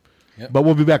 game. Yep. But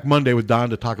we'll be back Monday with Don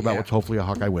to talk about what's hopefully a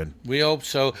Hawkeye win. We hope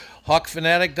so.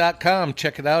 Hawkfanatic.com.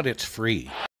 Check it out. It's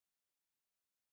free.